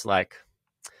pro this like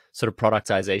sort of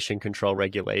productization control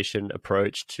regulation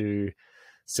approach to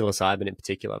psilocybin in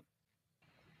particular?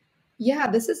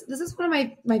 Yeah, this is one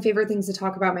of my favorite things to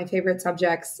talk about, my favorite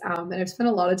subjects. And I've spent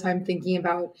a lot of time thinking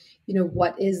about, you know,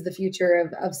 what is the future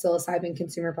of psilocybin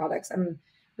consumer products. I'm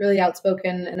really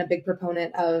outspoken and a big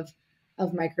proponent of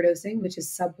of microdosing, which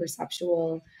is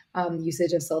subperceptual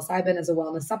usage of psilocybin as a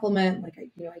wellness supplement. Like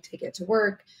I take it to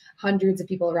work. Hundreds of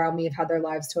people around me have had their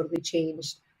lives totally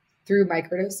changed through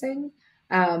microdosing.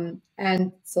 And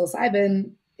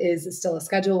psilocybin is still a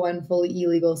Schedule I fully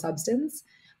illegal substance,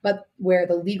 but where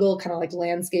the legal kind of like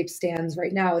landscape stands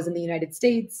right now is in the United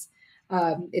States.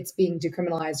 It's being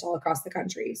decriminalized all across the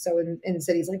country. So in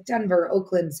cities like Denver,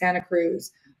 Oakland, Santa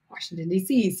Cruz, Washington,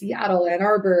 D.C., Seattle, Ann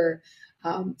Arbor,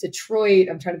 Detroit,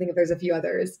 I'm trying to think if there's a few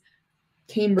others,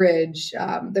 Cambridge,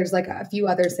 there's like a few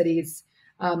other cities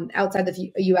outside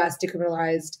the U.S.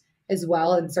 decriminalized as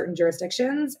well in certain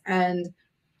jurisdictions. And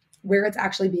where it's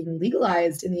actually being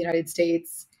legalized in the United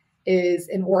States is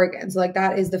in Oregon. So like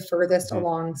that is the furthest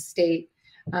along state.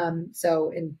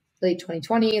 So in late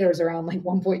 2020, there was around like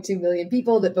 1.2 million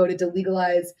people that voted to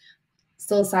legalize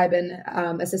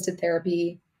psilocybin assisted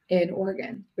therapy in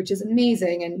Oregon, which is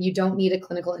amazing. And you don't need a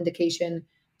clinical indication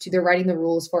to they're writing the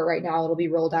rules for it right now. It'll be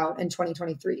rolled out in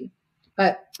 2023.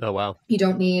 But oh, wow. You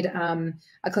don't need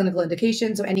a clinical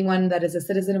indication. So anyone that is a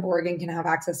citizen of Oregon can have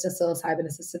access to psilocybin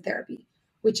assisted therapy,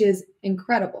 which is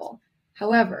incredible.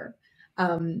 However,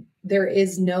 there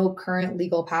is no current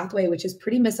legal pathway, which is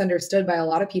pretty misunderstood by a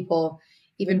lot of people,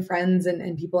 even friends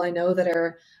and people I know that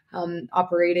are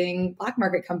operating black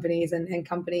market companies and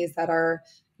companies that are,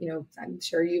 I'm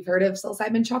sure you've heard of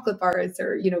psilocybin chocolate bars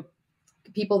or,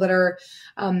 people that are,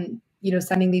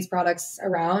 sending these products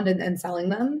around and selling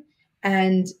them.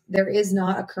 And there is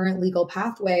not a current legal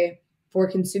pathway for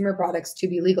consumer products to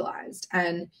be legalized.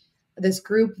 And this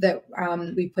group that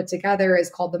we put together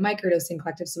is called the Microdosing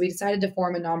Collective. So we decided to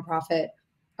form a nonprofit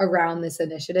around this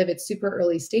initiative. It's super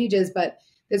early stages, but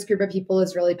this group of people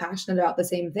is really passionate about the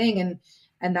same thing.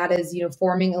 And that is,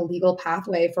 forming a legal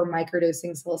pathway for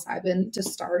microdosing psilocybin to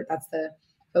start. That's the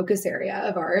focus area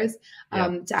of ours,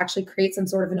 to actually create some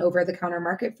sort of an over-the-counter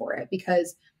market for it.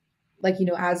 Because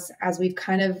as we've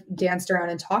kind of danced around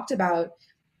and talked about,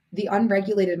 the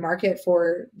unregulated market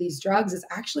for these drugs is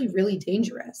actually really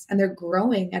dangerous and they're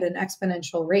growing at an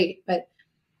exponential rate. But,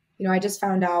 I just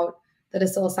found out that a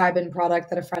psilocybin product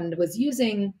that a friend was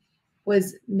using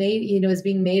was made, is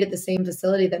being made at the same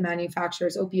facility that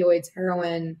manufactures opioids,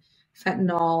 heroin,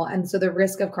 fentanyl. And so the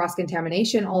risk of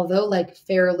cross-contamination, although like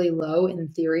fairly low in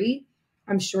theory,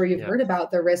 I'm sure you've heard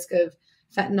about the risk of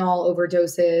fentanyl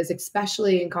overdoses,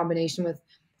 especially in combination with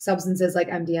substances like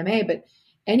MDMA. But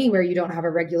anywhere you don't have a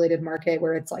regulated market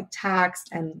where it's like taxed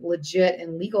and legit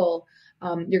and legal,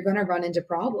 you're going to run into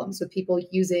problems with people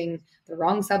using the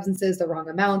wrong substances, the wrong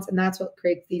amounts, and that's what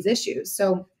creates these issues.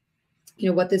 So,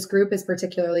 what this group is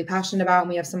particularly passionate about, and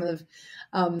we have some of,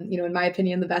 in my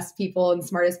opinion, the best people and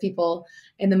smartest people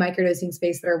in the microdosing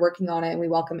space that are working on it, and we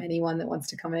welcome anyone that wants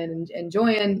to come in and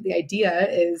join. The idea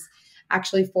is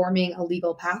actually forming a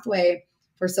legal pathway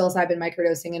for psilocybin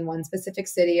microdosing in one specific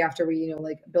city after we,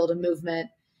 build a movement.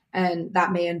 And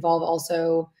that may involve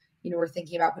also, we're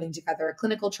thinking about putting together a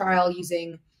clinical trial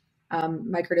using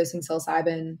microdosing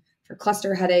psilocybin for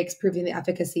cluster headaches, proving the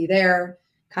efficacy there,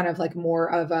 kind of like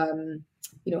more of,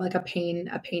 like a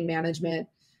pain management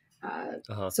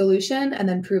solution, and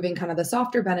then proving kind of the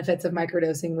softer benefits of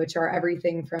microdosing, which are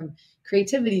everything from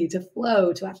creativity to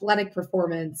flow to athletic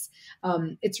performance.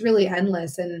 It's really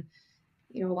endless. And,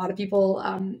 a lot of people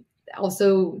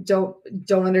also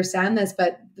don't understand this,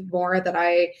 but the more that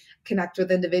I connect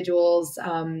with individuals,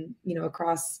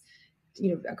 across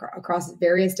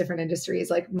various different industries,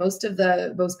 like most of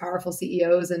the most powerful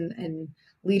CEOs and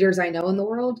leaders I know in the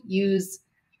world use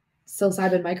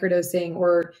psilocybin microdosing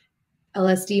or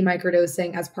LSD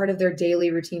microdosing as part of their daily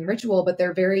routine ritual, but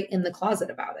they're very in the closet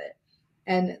about it.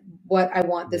 And what I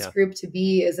want this group to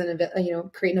be is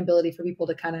create an ability for people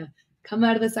to kind of come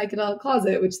out of the psychedelic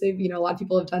closet, which they've, a lot of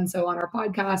people have done so on our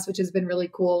podcast, which has been really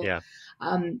cool.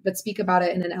 But speak about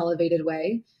it in an elevated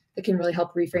way that can really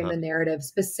help reframe the narrative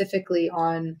specifically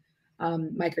on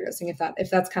microdosing, if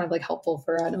that's kind of like helpful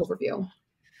for an overview.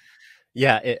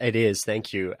 Yeah, it is.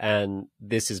 Thank you. And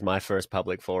this is my first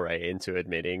public foray into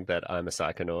admitting that I'm a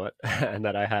psychonaut and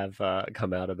that I have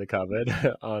come out of the cupboard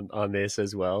on this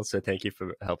as well. So thank you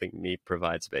for helping me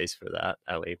provide space for that,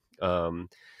 Alli.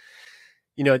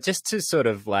 Just to sort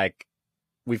of like,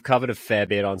 we've covered a fair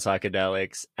bit on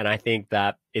psychedelics, and I think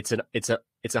that it's a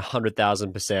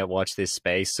 100,000% watch this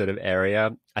space sort of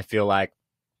area. I feel like,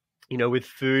 with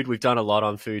food, we've done a lot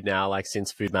on food now, like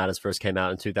since Food Matters first came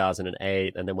out in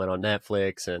 2008 and then went on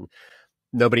Netflix, and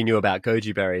nobody knew about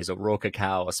goji berries or raw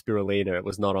cacao or spirulina. It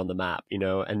was not on the map,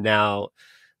 and now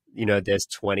there's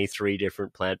 23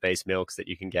 different plant-based milks that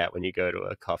you can get when you go to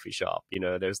a coffee shop.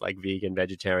 There's like vegan,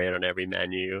 vegetarian on every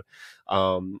menu.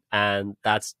 And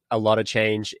that's a lot of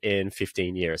change in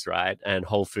 15 years, right? And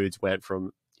Whole Foods went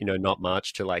from, not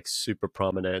much to like super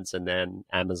prominence, and then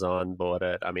Amazon bought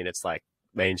it. I mean, it's like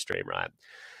mainstream, right?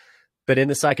 But in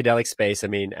the psychedelic space, I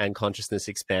mean, and consciousness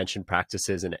expansion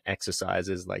practices and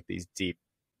exercises like these deep,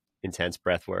 intense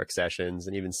breathwork sessions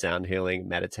and even sound healing,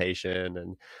 meditation,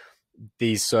 and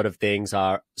these sort of things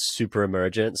are super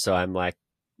emergent. So I'm like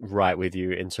right with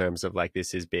you in terms of like,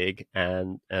 this is big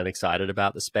and excited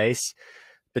about the space.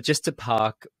 But just to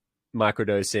park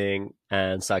microdosing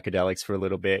and psychedelics for a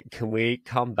little bit, can we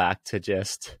come back to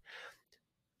just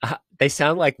they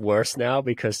sound like worse now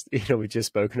because we've just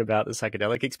spoken about the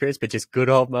psychedelic experience, but just good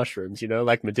old mushrooms,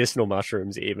 like medicinal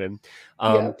mushrooms even.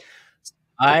 Yeah.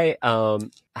 I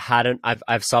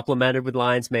I've supplemented with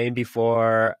lion's mane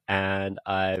before, and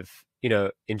I've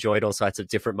enjoyed all sorts of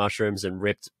different mushrooms and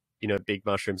ripped big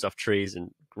mushrooms off trees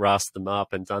and grassed them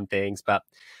up and done things. But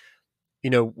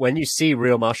when you see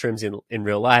real mushrooms in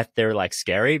real life, they're like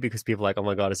scary because people are like, oh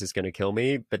my God, is this going to kill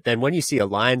me? But then when you see a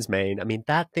lion's mane, I mean,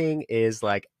 that thing is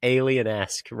like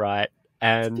alien-esque, right?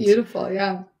 And it's beautiful.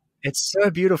 Yeah. It's so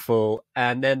beautiful.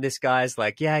 And then this guy's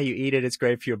like, yeah, you eat it, it's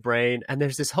great for your brain. And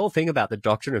there's this whole thing about the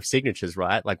doctrine of signatures,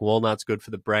 right? Like walnuts good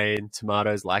for the brain,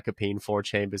 tomatoes, lycopene, 4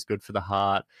 chambers, good for the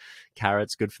heart,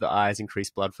 carrots, good for the eyes, increase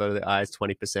blood flow to the eyes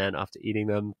 20% after eating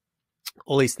them.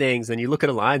 All these things. And you look at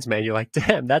a lion's mane, you're like,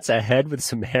 damn, that's a head with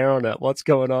some hair on it. What's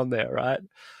going on there, right?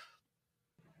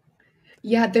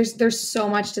 Yeah, there's so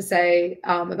much to say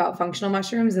about functional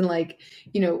mushrooms, and like,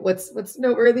 what's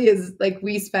noteworthy is like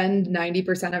we spend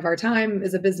 90% of our time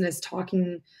as a business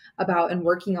talking about and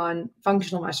working on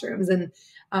functional mushrooms, and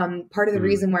part of the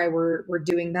reason why we're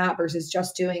doing that versus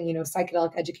just doing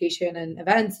psychedelic education and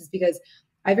events is because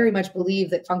I very much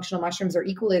believe that functional mushrooms are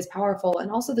equally as powerful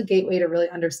and also the gateway to really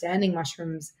understanding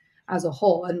mushrooms as a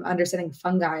whole and understanding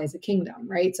fungi as a kingdom,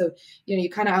 right? So you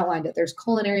kind of outlined it. There's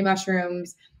culinary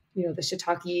mushrooms, the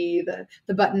shiitake,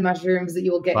 the button mushrooms that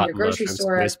you will get in your grocery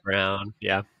store. Swiss brown,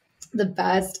 yeah. The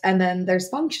best. And then there's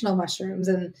functional mushrooms,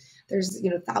 and there's,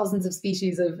 thousands of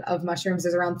species of mushrooms.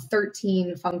 There's around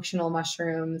 13 functional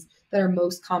mushrooms that are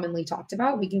most commonly talked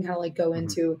about. We can kind of like go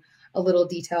into a little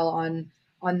detail on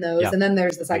those. Yeah. And then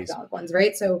there's the psychedelic ones,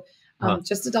 right? So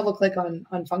just to double click on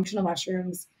functional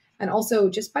mushrooms, and also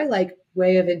just by like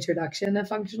way of introduction of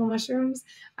functional mushrooms,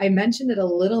 I mentioned it a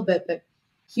little bit, but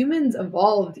humans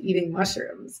evolved eating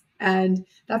mushrooms. And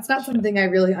that's not something I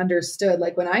really understood.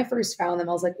 Like when I first found them,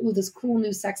 I was like, ooh, this cool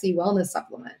new sexy wellness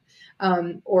supplement.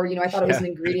 Or, I thought it was an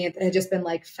ingredient that had just been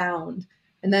like found.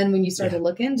 And then when you start to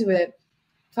look into it,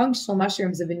 functional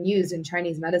mushrooms have been used in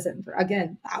Chinese medicine for,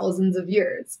 again, thousands of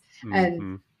years.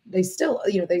 And they still,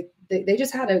 they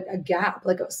just had a gap,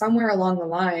 like somewhere along the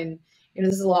line.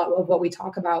 This is a lot of what we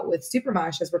talk about with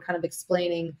Supermush as we're kind of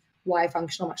explaining why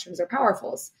functional mushrooms are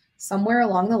powerful. Somewhere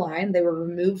along the line, they were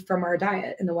removed from our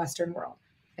diet in the Western world.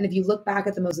 And if you look back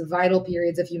at the most vital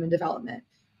periods of human development,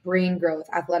 brain growth,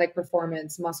 athletic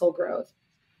performance, muscle growth,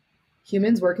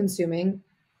 humans were consuming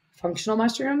functional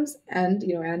mushrooms and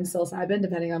psilocybin,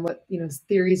 depending on what,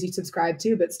 theories you subscribe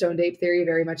to. But stoned ape theory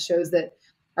very much shows that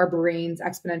our brains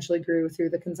exponentially grew through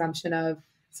the consumption of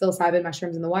psilocybin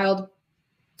mushrooms in the wild.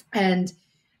 And,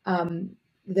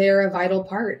 they're a vital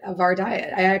part of our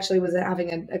diet. I actually was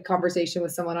having a conversation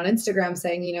with someone on Instagram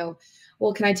saying,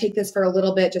 well, can I take this for a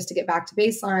little bit just to get back to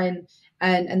baseline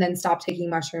and then stop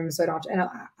taking mushrooms? So I don't. And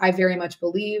I very much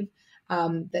believe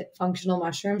that functional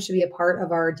mushrooms should be a part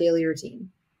of our daily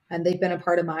routine. And they've been a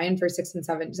part of mine for 6 and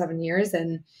 7 years.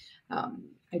 And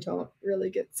I don't really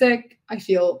get sick. I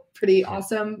feel pretty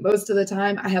awesome most of the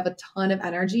time. I have a ton of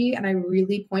energy, and I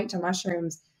really point to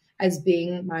mushrooms as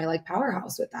being my like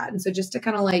powerhouse with that. And so just to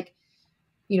kind of like,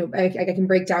 I can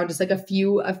break down just like a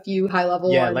few high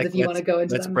level ones like if you want to go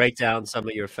into let's them. Break down some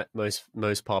of your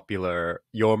most popular,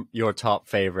 your top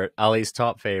favorite, Alli's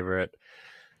top favorite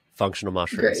functional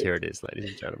mushrooms. Great. Here it is,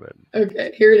 ladies and gentlemen.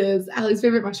 Okay, here it is. Allie's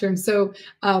favorite mushrooms. So,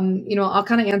 I'll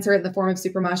kind of answer it in the form of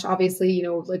Supermush. Obviously,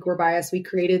 like we're biased. We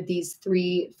created these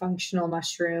 3 functional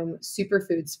mushroom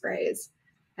superfood sprays.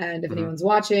 And if anyone's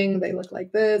watching, they look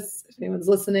like this. If anyone's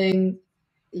listening,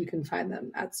 you can find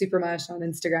them at Supermush on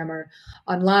Instagram or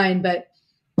online. But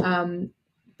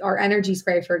our energy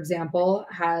spray, for example,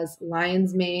 has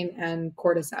lion's mane and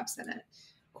cordyceps in it.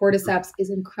 Cordyceps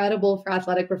is incredible for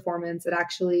athletic performance. It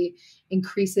actually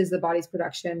increases the body's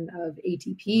production of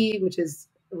ATP, which is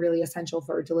really essential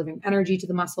for delivering energy to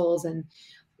the muscles. And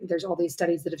there's all these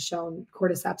studies that have shown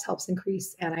cordyceps helps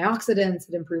increase antioxidants.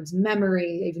 It improves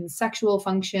memory, even sexual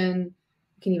function,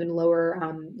 can even lower,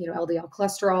 LDL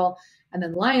cholesterol. And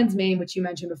then lion's mane, which you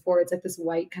mentioned before, it's like this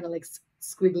white kind of like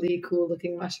squiggly, cool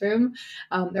looking mushroom.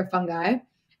 They're fungi,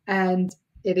 and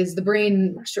it is the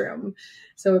brain mushroom.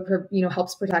 So it,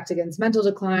 helps protect against mental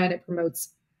decline. It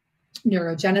promotes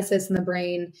neurogenesis in the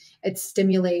brain. It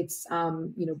stimulates,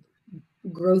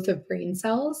 growth of brain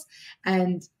cells.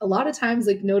 And a lot of times,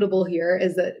 like notable here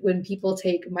is that when people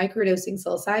take microdosing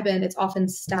psilocybin, it's often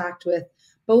stacked with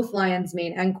both lion's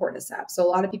mane and cordyceps. So a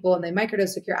lot of people, when they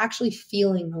microdose, like you're actually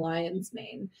feeling the lion's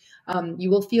mane. You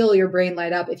will feel your brain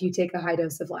light up if you take a high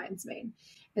dose of lion's mane.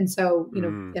 And so,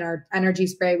 in our energy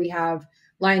spray, we have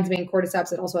lion's mane,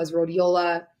 cordyceps. It also has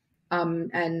rhodiola,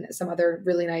 and some other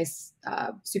really nice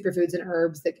superfoods and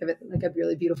herbs that give it like a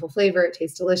really beautiful flavor. It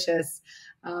tastes delicious.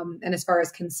 And as far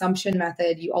as consumption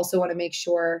method, you also want to make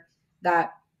sure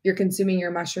that you're consuming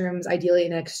your mushrooms ideally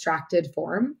in an extracted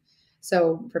form.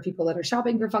 So for people that are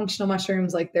shopping for functional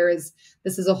mushrooms, like this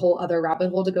is a whole other rabbit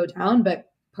hole to go down. But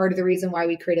part of the reason why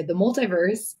we created the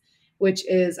Multiverse, which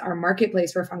is our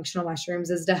marketplace for functional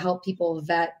mushrooms, is to help people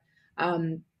vet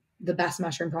the best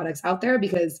mushroom products out there,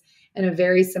 because in a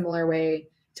very similar way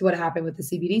to what happened with the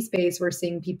CBD space, we're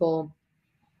seeing people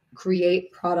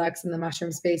create products in the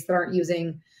mushroom space that aren't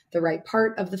using the right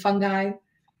part of the fungi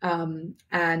and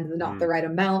not the right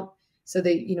amount. So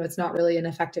it's not really an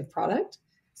effective product.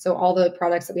 So all the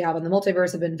products that we have in the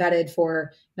Multiverse have been vetted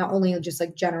for not only just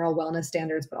like general wellness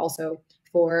standards, but also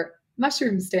for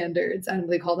mushroom standards. And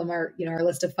we call them our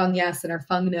list of fung yes and our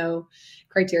fung no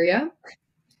criteria.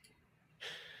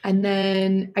 And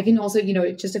then I can also,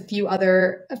 just a few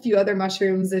other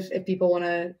mushrooms if people want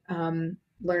to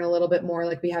learn a little bit more.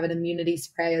 Like we have an immunity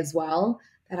spray as well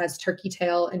that has turkey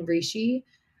tail and reishi.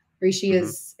 Reishi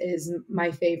is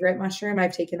my favorite mushroom.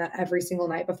 I've taken that every single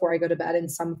night before I go to bed in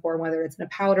some form, whether it's in a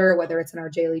powder, whether it's in our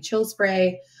daily chill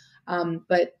spray.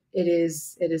 But it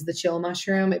is the chill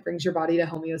mushroom. It brings your body to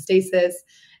homeostasis.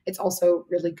 It's also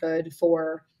really good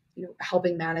for,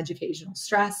 helping manage occasional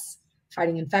stress,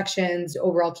 fighting infections,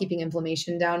 overall keeping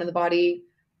inflammation down in the body.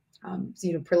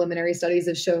 Preliminary studies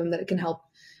have shown that it can help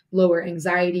lower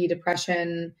anxiety,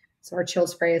 depression. So our chill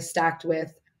spray is stacked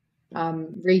with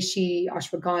reishi,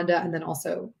 ashwagandha, and then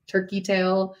also turkey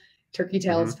tail. Turkey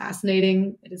tail is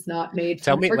fascinating. It is not made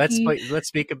from turkey.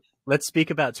 Let's speak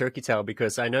about turkey tail,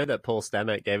 because I know that Paul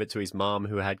Stamets gave it to his mom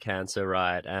who had cancer,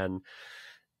 right? And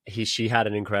she had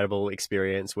an incredible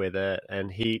experience with it,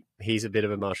 and he's a bit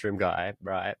of a mushroom guy,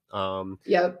 right?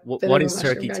 What is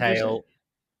turkey tail?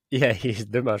 Yeah, he's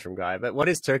the mushroom guy. But what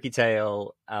is turkey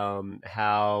tail?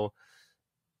 How,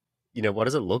 what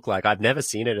does it look like? I've never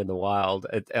seen it in the wild.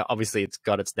 Obviously, it's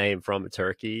got its name from a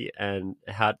turkey. And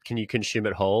how can you consume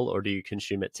it whole, or do you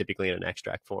consume it typically in an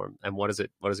extract form? And what is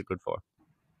it good for?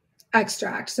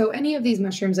 Extract. So any of these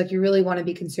mushrooms, like you really want to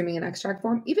be consuming in extract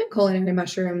form. Even culinary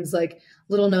mushrooms, like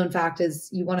little known fact is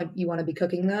you want to be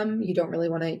cooking them. You don't really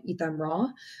want to eat them raw.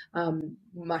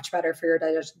 Much better for your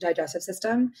digestive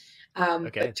system.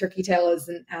 But turkey tail is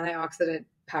an antioxidant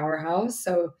powerhouse.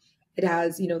 So it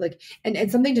has,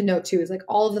 and something to note too is like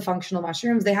all of the functional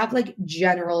mushrooms, they have like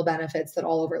general benefits that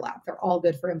all overlap. They're all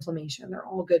good for inflammation. They're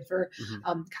all good for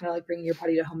kind of like bringing your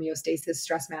body to homeostasis,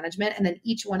 stress management. And then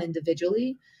each one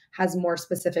individually has more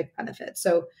specific benefits.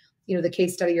 So, the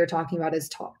case study you're talking about is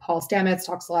Paul Stamets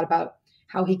talks a lot about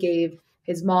how he gave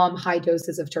his mom high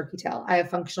doses of turkey tail. I have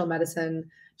functional medicine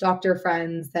doctor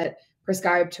friends that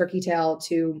prescribe turkey tail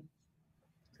to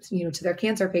their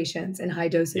cancer patients in high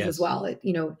doses as well.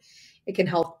 It can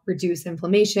help reduce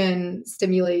inflammation,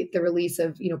 stimulate the release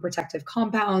of, protective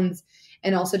compounds,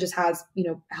 and also just has,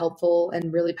 helpful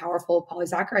and really powerful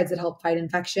polysaccharides that help fight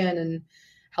infection and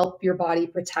help your body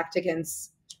protect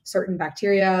against certain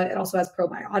bacteria. It also has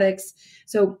probiotics.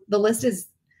 So the list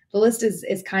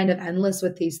is kind of endless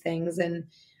with these things. And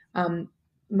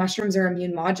mushrooms are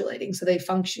immune modulating. So they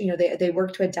function, they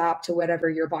work to adapt to whatever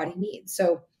your body needs.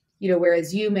 So,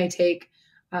 whereas you may take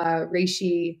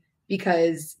reishi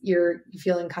because you're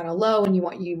feeling kind of low and you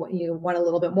want a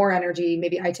little bit more energy.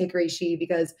 Maybe I take reishi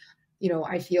because,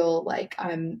 I feel like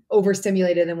I'm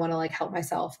overstimulated and want to like help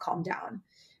myself calm down.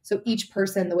 So each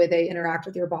person, the way they interact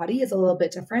with your body is a little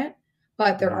bit different,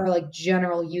 but there are like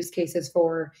general use cases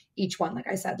for each one. Like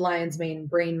I said, lion's mane,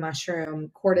 brain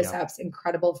mushroom, cordyceps,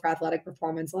 incredible for athletic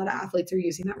performance. A lot of athletes are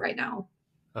using that right now.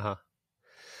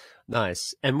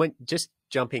 Nice. And when just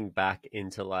jumping back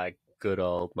into like good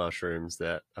old mushrooms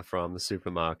that are from the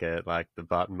supermarket, like the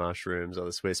button mushrooms or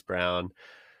the Swiss brown,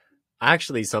 I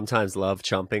actually sometimes love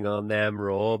chomping on them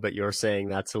raw, but you're saying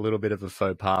that's a little bit of a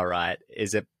faux pas, right?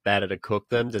 Is it better to cook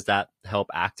them? Does that help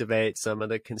activate some of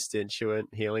the constituent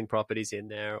healing properties in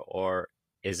there? Or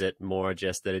is it more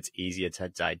just that it's easier to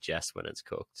digest when it's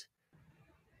cooked?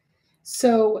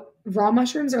 So raw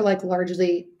mushrooms are like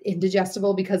largely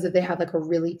indigestible because they have like a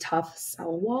really tough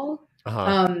cell wall.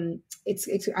 Uh-huh.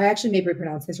 It's I actually maybe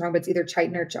pronounce this wrong, but it's either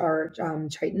chitin or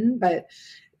chitin, but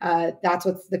that's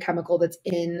what's the chemical that's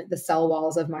in the cell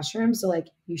walls of mushrooms. So like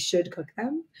you should cook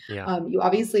them. Yeah. You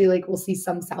obviously like will see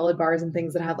some salad bars and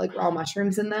things that have like raw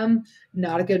mushrooms in them.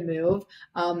 Not a good move.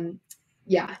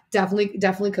 Yeah,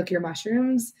 definitely cook your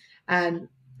mushrooms and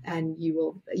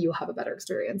you'll have a better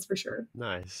experience for sure.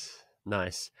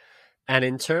 Nice. And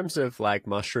in terms of like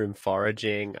mushroom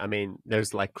foraging, I mean,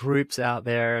 there's like groups out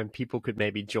there and people could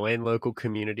maybe join local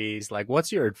communities. Like,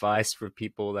 what's your advice for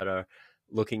people that are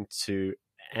looking to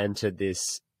enter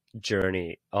this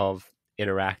journey of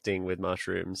interacting with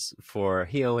mushrooms for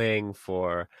healing,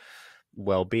 for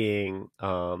well-being,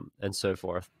 and so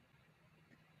forth?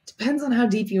 Depends on how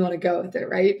deep you want to go with it,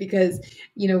 right? Because,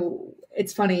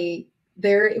 it's funny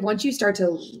once you start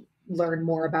to learn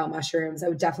more about mushrooms, I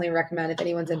would definitely recommend, if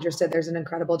anyone's interested, there's an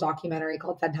incredible documentary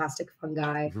called Fantastic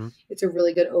Fungi. Mm-hmm. It's a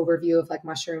really good overview of like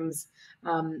mushrooms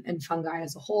and fungi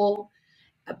as a whole.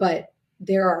 But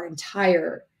there are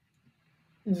entire,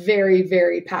 very,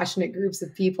 very passionate groups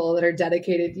of people that are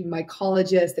dedicated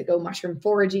mycologists that go mushroom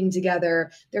foraging together.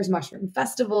 There's mushroom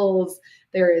festivals.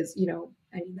 There is,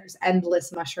 there's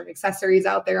endless mushroom accessories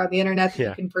out there on the internet that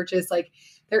you can purchase. Like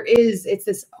it's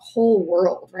this whole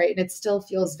world, right? And it still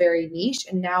feels very niche,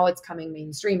 and now it's coming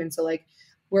mainstream. And so like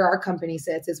where our company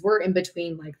sits is we're in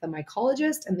between like the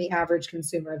mycologist and the average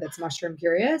consumer that's mushroom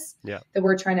curious, that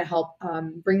we're trying to help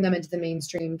bring them into the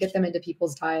mainstream, get them into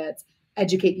people's diets,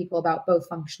 educate people about both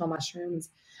functional mushrooms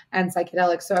and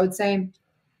psychedelics. So I would say,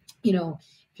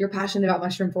 if you're passionate about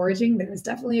mushroom foraging, there's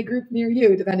definitely a group near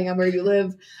you, depending on where you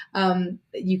live.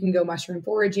 You can go mushroom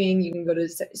foraging. You can go to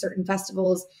certain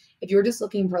festivals. If you're just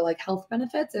looking for like health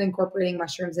benefits and incorporating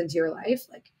mushrooms into your life,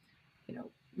 like,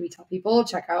 we tell people,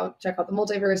 check out the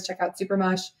multiverse, check out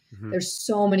Supermush. Mm-hmm. There's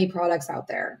so many products out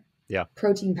there. Yeah.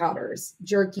 Protein powders,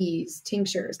 jerkies,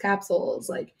 tinctures, capsules,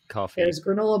 like coffee. There's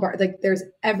granola bar, like there's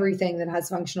everything that has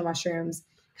functional mushrooms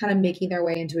kind of making their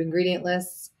way into ingredient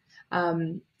lists.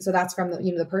 So that's from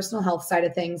the personal health side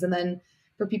of things. And then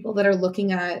for people that are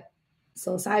looking at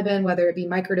psilocybin, whether it be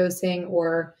microdosing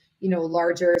or,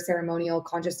 larger ceremonial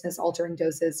consciousness altering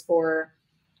doses for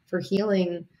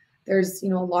healing, there's, a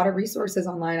lot of resources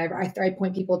online. I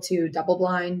point people to Double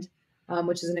Blind,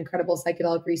 which is an incredible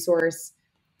psychedelic resource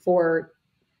for,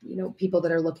 people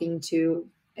that are looking to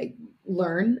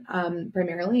learn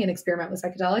primarily and experiment with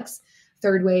psychedelics.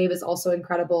 Third Wave is also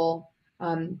incredible.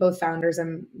 Both founders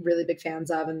I'm really big fans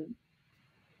of.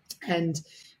 And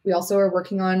we also are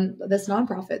working on this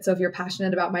nonprofit. So if you're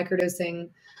passionate about microdosing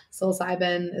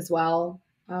psilocybin as well,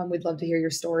 we'd love to hear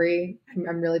your story.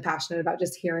 I'm really passionate about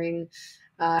just hearing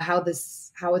how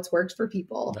it's worked for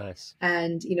people. Nice.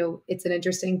 And, it's an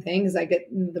interesting thing because I get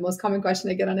the most common question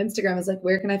I get on Instagram is like,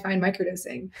 where can I find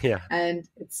microdosing? Yeah. And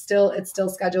it's still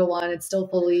Schedule 1. It's still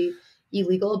fully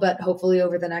illegal, but hopefully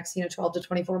over the next, 12 to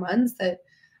 24 months that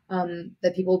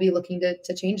people will be looking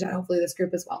to change that. Hopefully this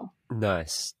group as well.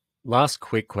 Nice. Last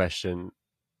quick question.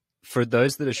 For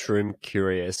those that are shroom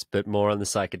curious, but more on the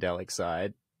psychedelic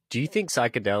side, do you think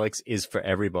psychedelics is for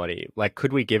everybody? Like,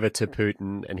 could we give it to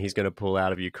Putin and he's going to pull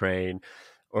out of Ukraine?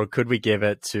 Or could we give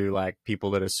it to like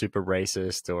people that are super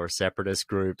racist or separatist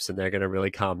groups and they're going to really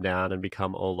calm down and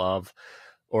become all love?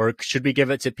 Or should we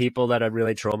give it to people that are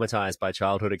really traumatized by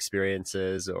childhood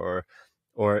experiences or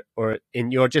in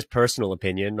your just personal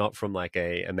opinion, not from like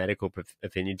a medical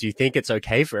opinion, do you think it's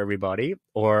okay for everybody?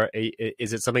 Or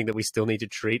is it something that we still need to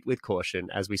treat with caution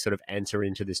as we sort of enter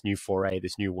into this new foray,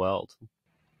 this new world?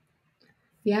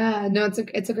 Yeah, no,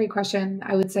 it's a great question.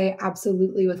 I would say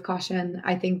absolutely with caution.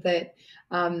 I think that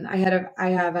I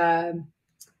have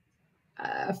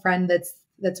a friend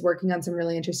that's working on some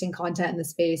really interesting content in the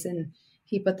space, and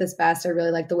he put this best. I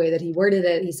really like the way that he worded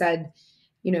it. He said,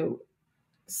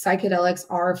 psychedelics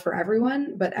are for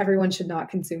everyone, but everyone should not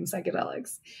consume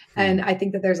psychedelics. And I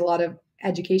think that there's a lot of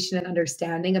education and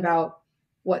understanding about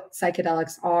what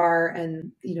psychedelics are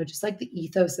and, just like the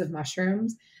ethos of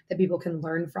mushrooms that people can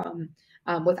learn from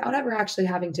without ever actually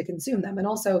having to consume them. And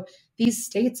also these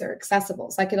states are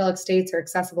accessible. Psychedelic states are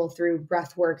accessible through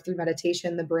breath work, through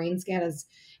meditation. The brain scan is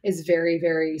very,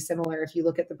 very similar. If you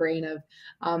look at the brain of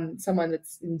someone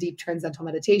that's in deep transcendental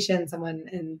meditation, someone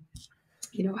in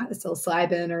has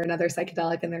psilocybin or another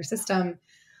psychedelic in their system.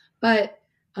 But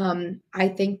I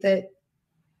think that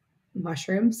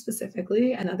mushrooms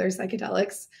specifically and other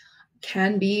psychedelics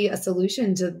can be a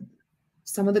solution to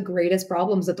some of the greatest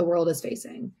problems that the world is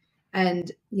facing.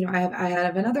 And, I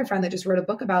have another friend that just wrote a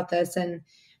book about this, and,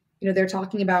 they're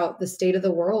talking about the state of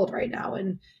the world right now.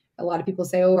 And a lot of people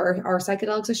say, oh, are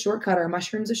psychedelics a shortcut? Are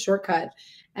mushrooms a shortcut?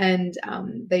 And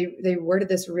they worded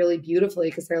this really beautifully,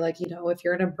 because they're like, if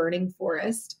you're in a burning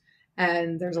forest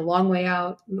and there's a long way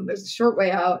out, and there's a short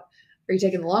way out, are you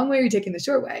taking the long way or are you taking the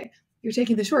short way? You're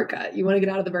taking the shortcut. You want to get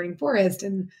out of the burning forest.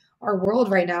 And our world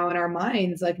right now, in our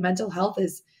minds, like, mental health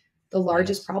is the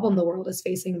largest problem the world is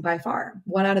facing by far.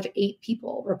 1 out of 8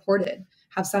 people reported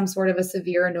have some sort of a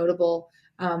severe or notable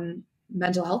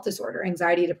mental health disorder,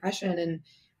 anxiety, depression. And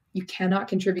you cannot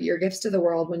contribute your gifts to the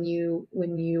world when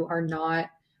you are not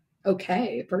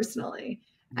okay personally.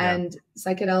 Yeah. And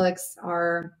psychedelics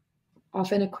are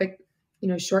often a quick,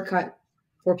 shortcut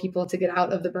for people to get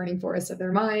out of the burning forest of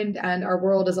their mind. And our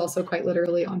world is also quite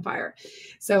literally on fire.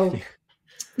 So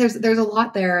there's a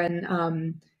lot there.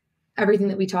 And everything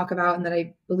that we talk about and that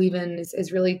I believe in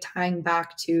is really tying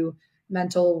back to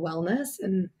mental wellness.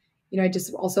 And, I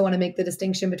just also want to make the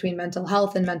distinction between mental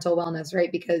health and mental wellness, right?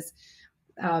 Because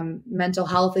mental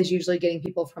health is usually getting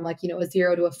people from, like, a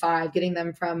 0 to a 5, getting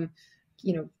them from,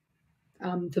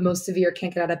 the most severe,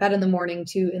 can't get out of bed in the morning,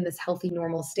 to in this healthy,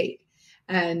 normal state.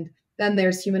 And then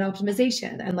there's human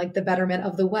optimization and, like, the betterment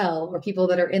of the well, or people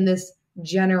that are in this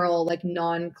general, like,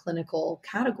 non-clinical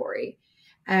category.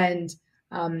 And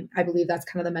I believe that's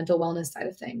kind of the mental wellness side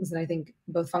of things. And I think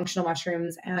both functional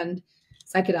mushrooms and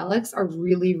psychedelics are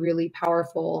really, really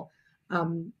powerful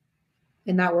in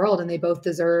that world. And they both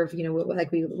deserve,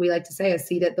 like we like to say, a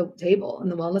seat at the table in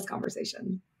the wellness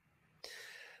conversation.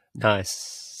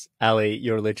 Nice. Alli,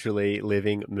 you're literally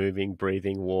living, moving,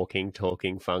 breathing, walking,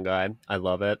 talking fungi. I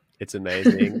love it. It's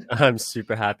amazing. I'm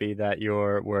super happy that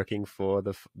you're working for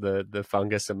the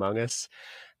fungus among us,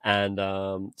 and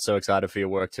so excited for your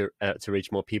work to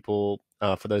reach more people.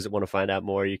 For those that want to find out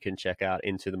more, you can check out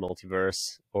Into the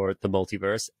Multiverse, or the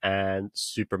Multiverse, and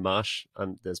Super Mush.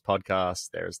 There's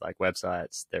podcasts, there's, like,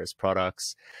 websites, there's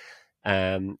products.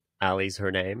 Alli's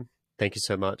her name. Thank you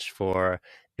so much for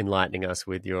enlightening us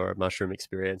with your mushroom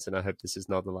experience. And I hope this is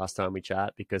not the last time we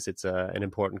chat, because it's an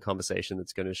important conversation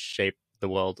that's going to shape the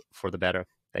world for the better.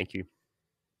 Thank you.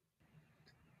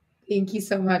 Thank you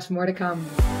so much. More to come.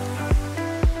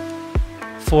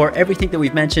 For everything that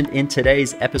we've mentioned in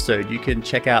today's episode, you can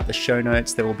check out the show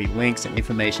notes. There will be links and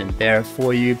information there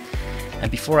for you.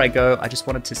 And before I go, I just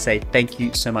wanted to say thank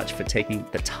you so much for taking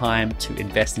the time to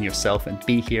invest in yourself and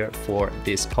be here for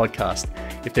this podcast.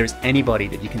 If there's anybody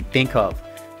that you can think of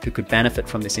who could benefit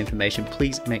from this information,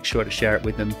 please make sure to share it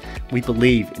with them. We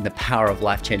believe in the power of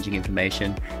life-changing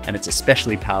information, and it's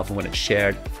especially powerful when it's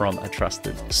shared from a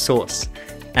trusted source.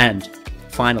 And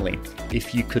finally,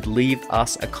 if you could leave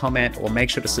us a comment or make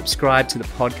sure to subscribe to the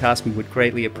podcast, we would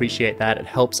greatly appreciate that. It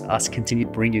helps us continue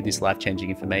to bring you this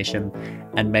life-changing information,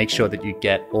 and make sure that you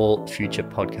get all future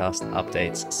podcast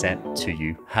updates sent to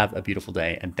you. Have a beautiful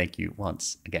day, and thank you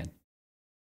once again.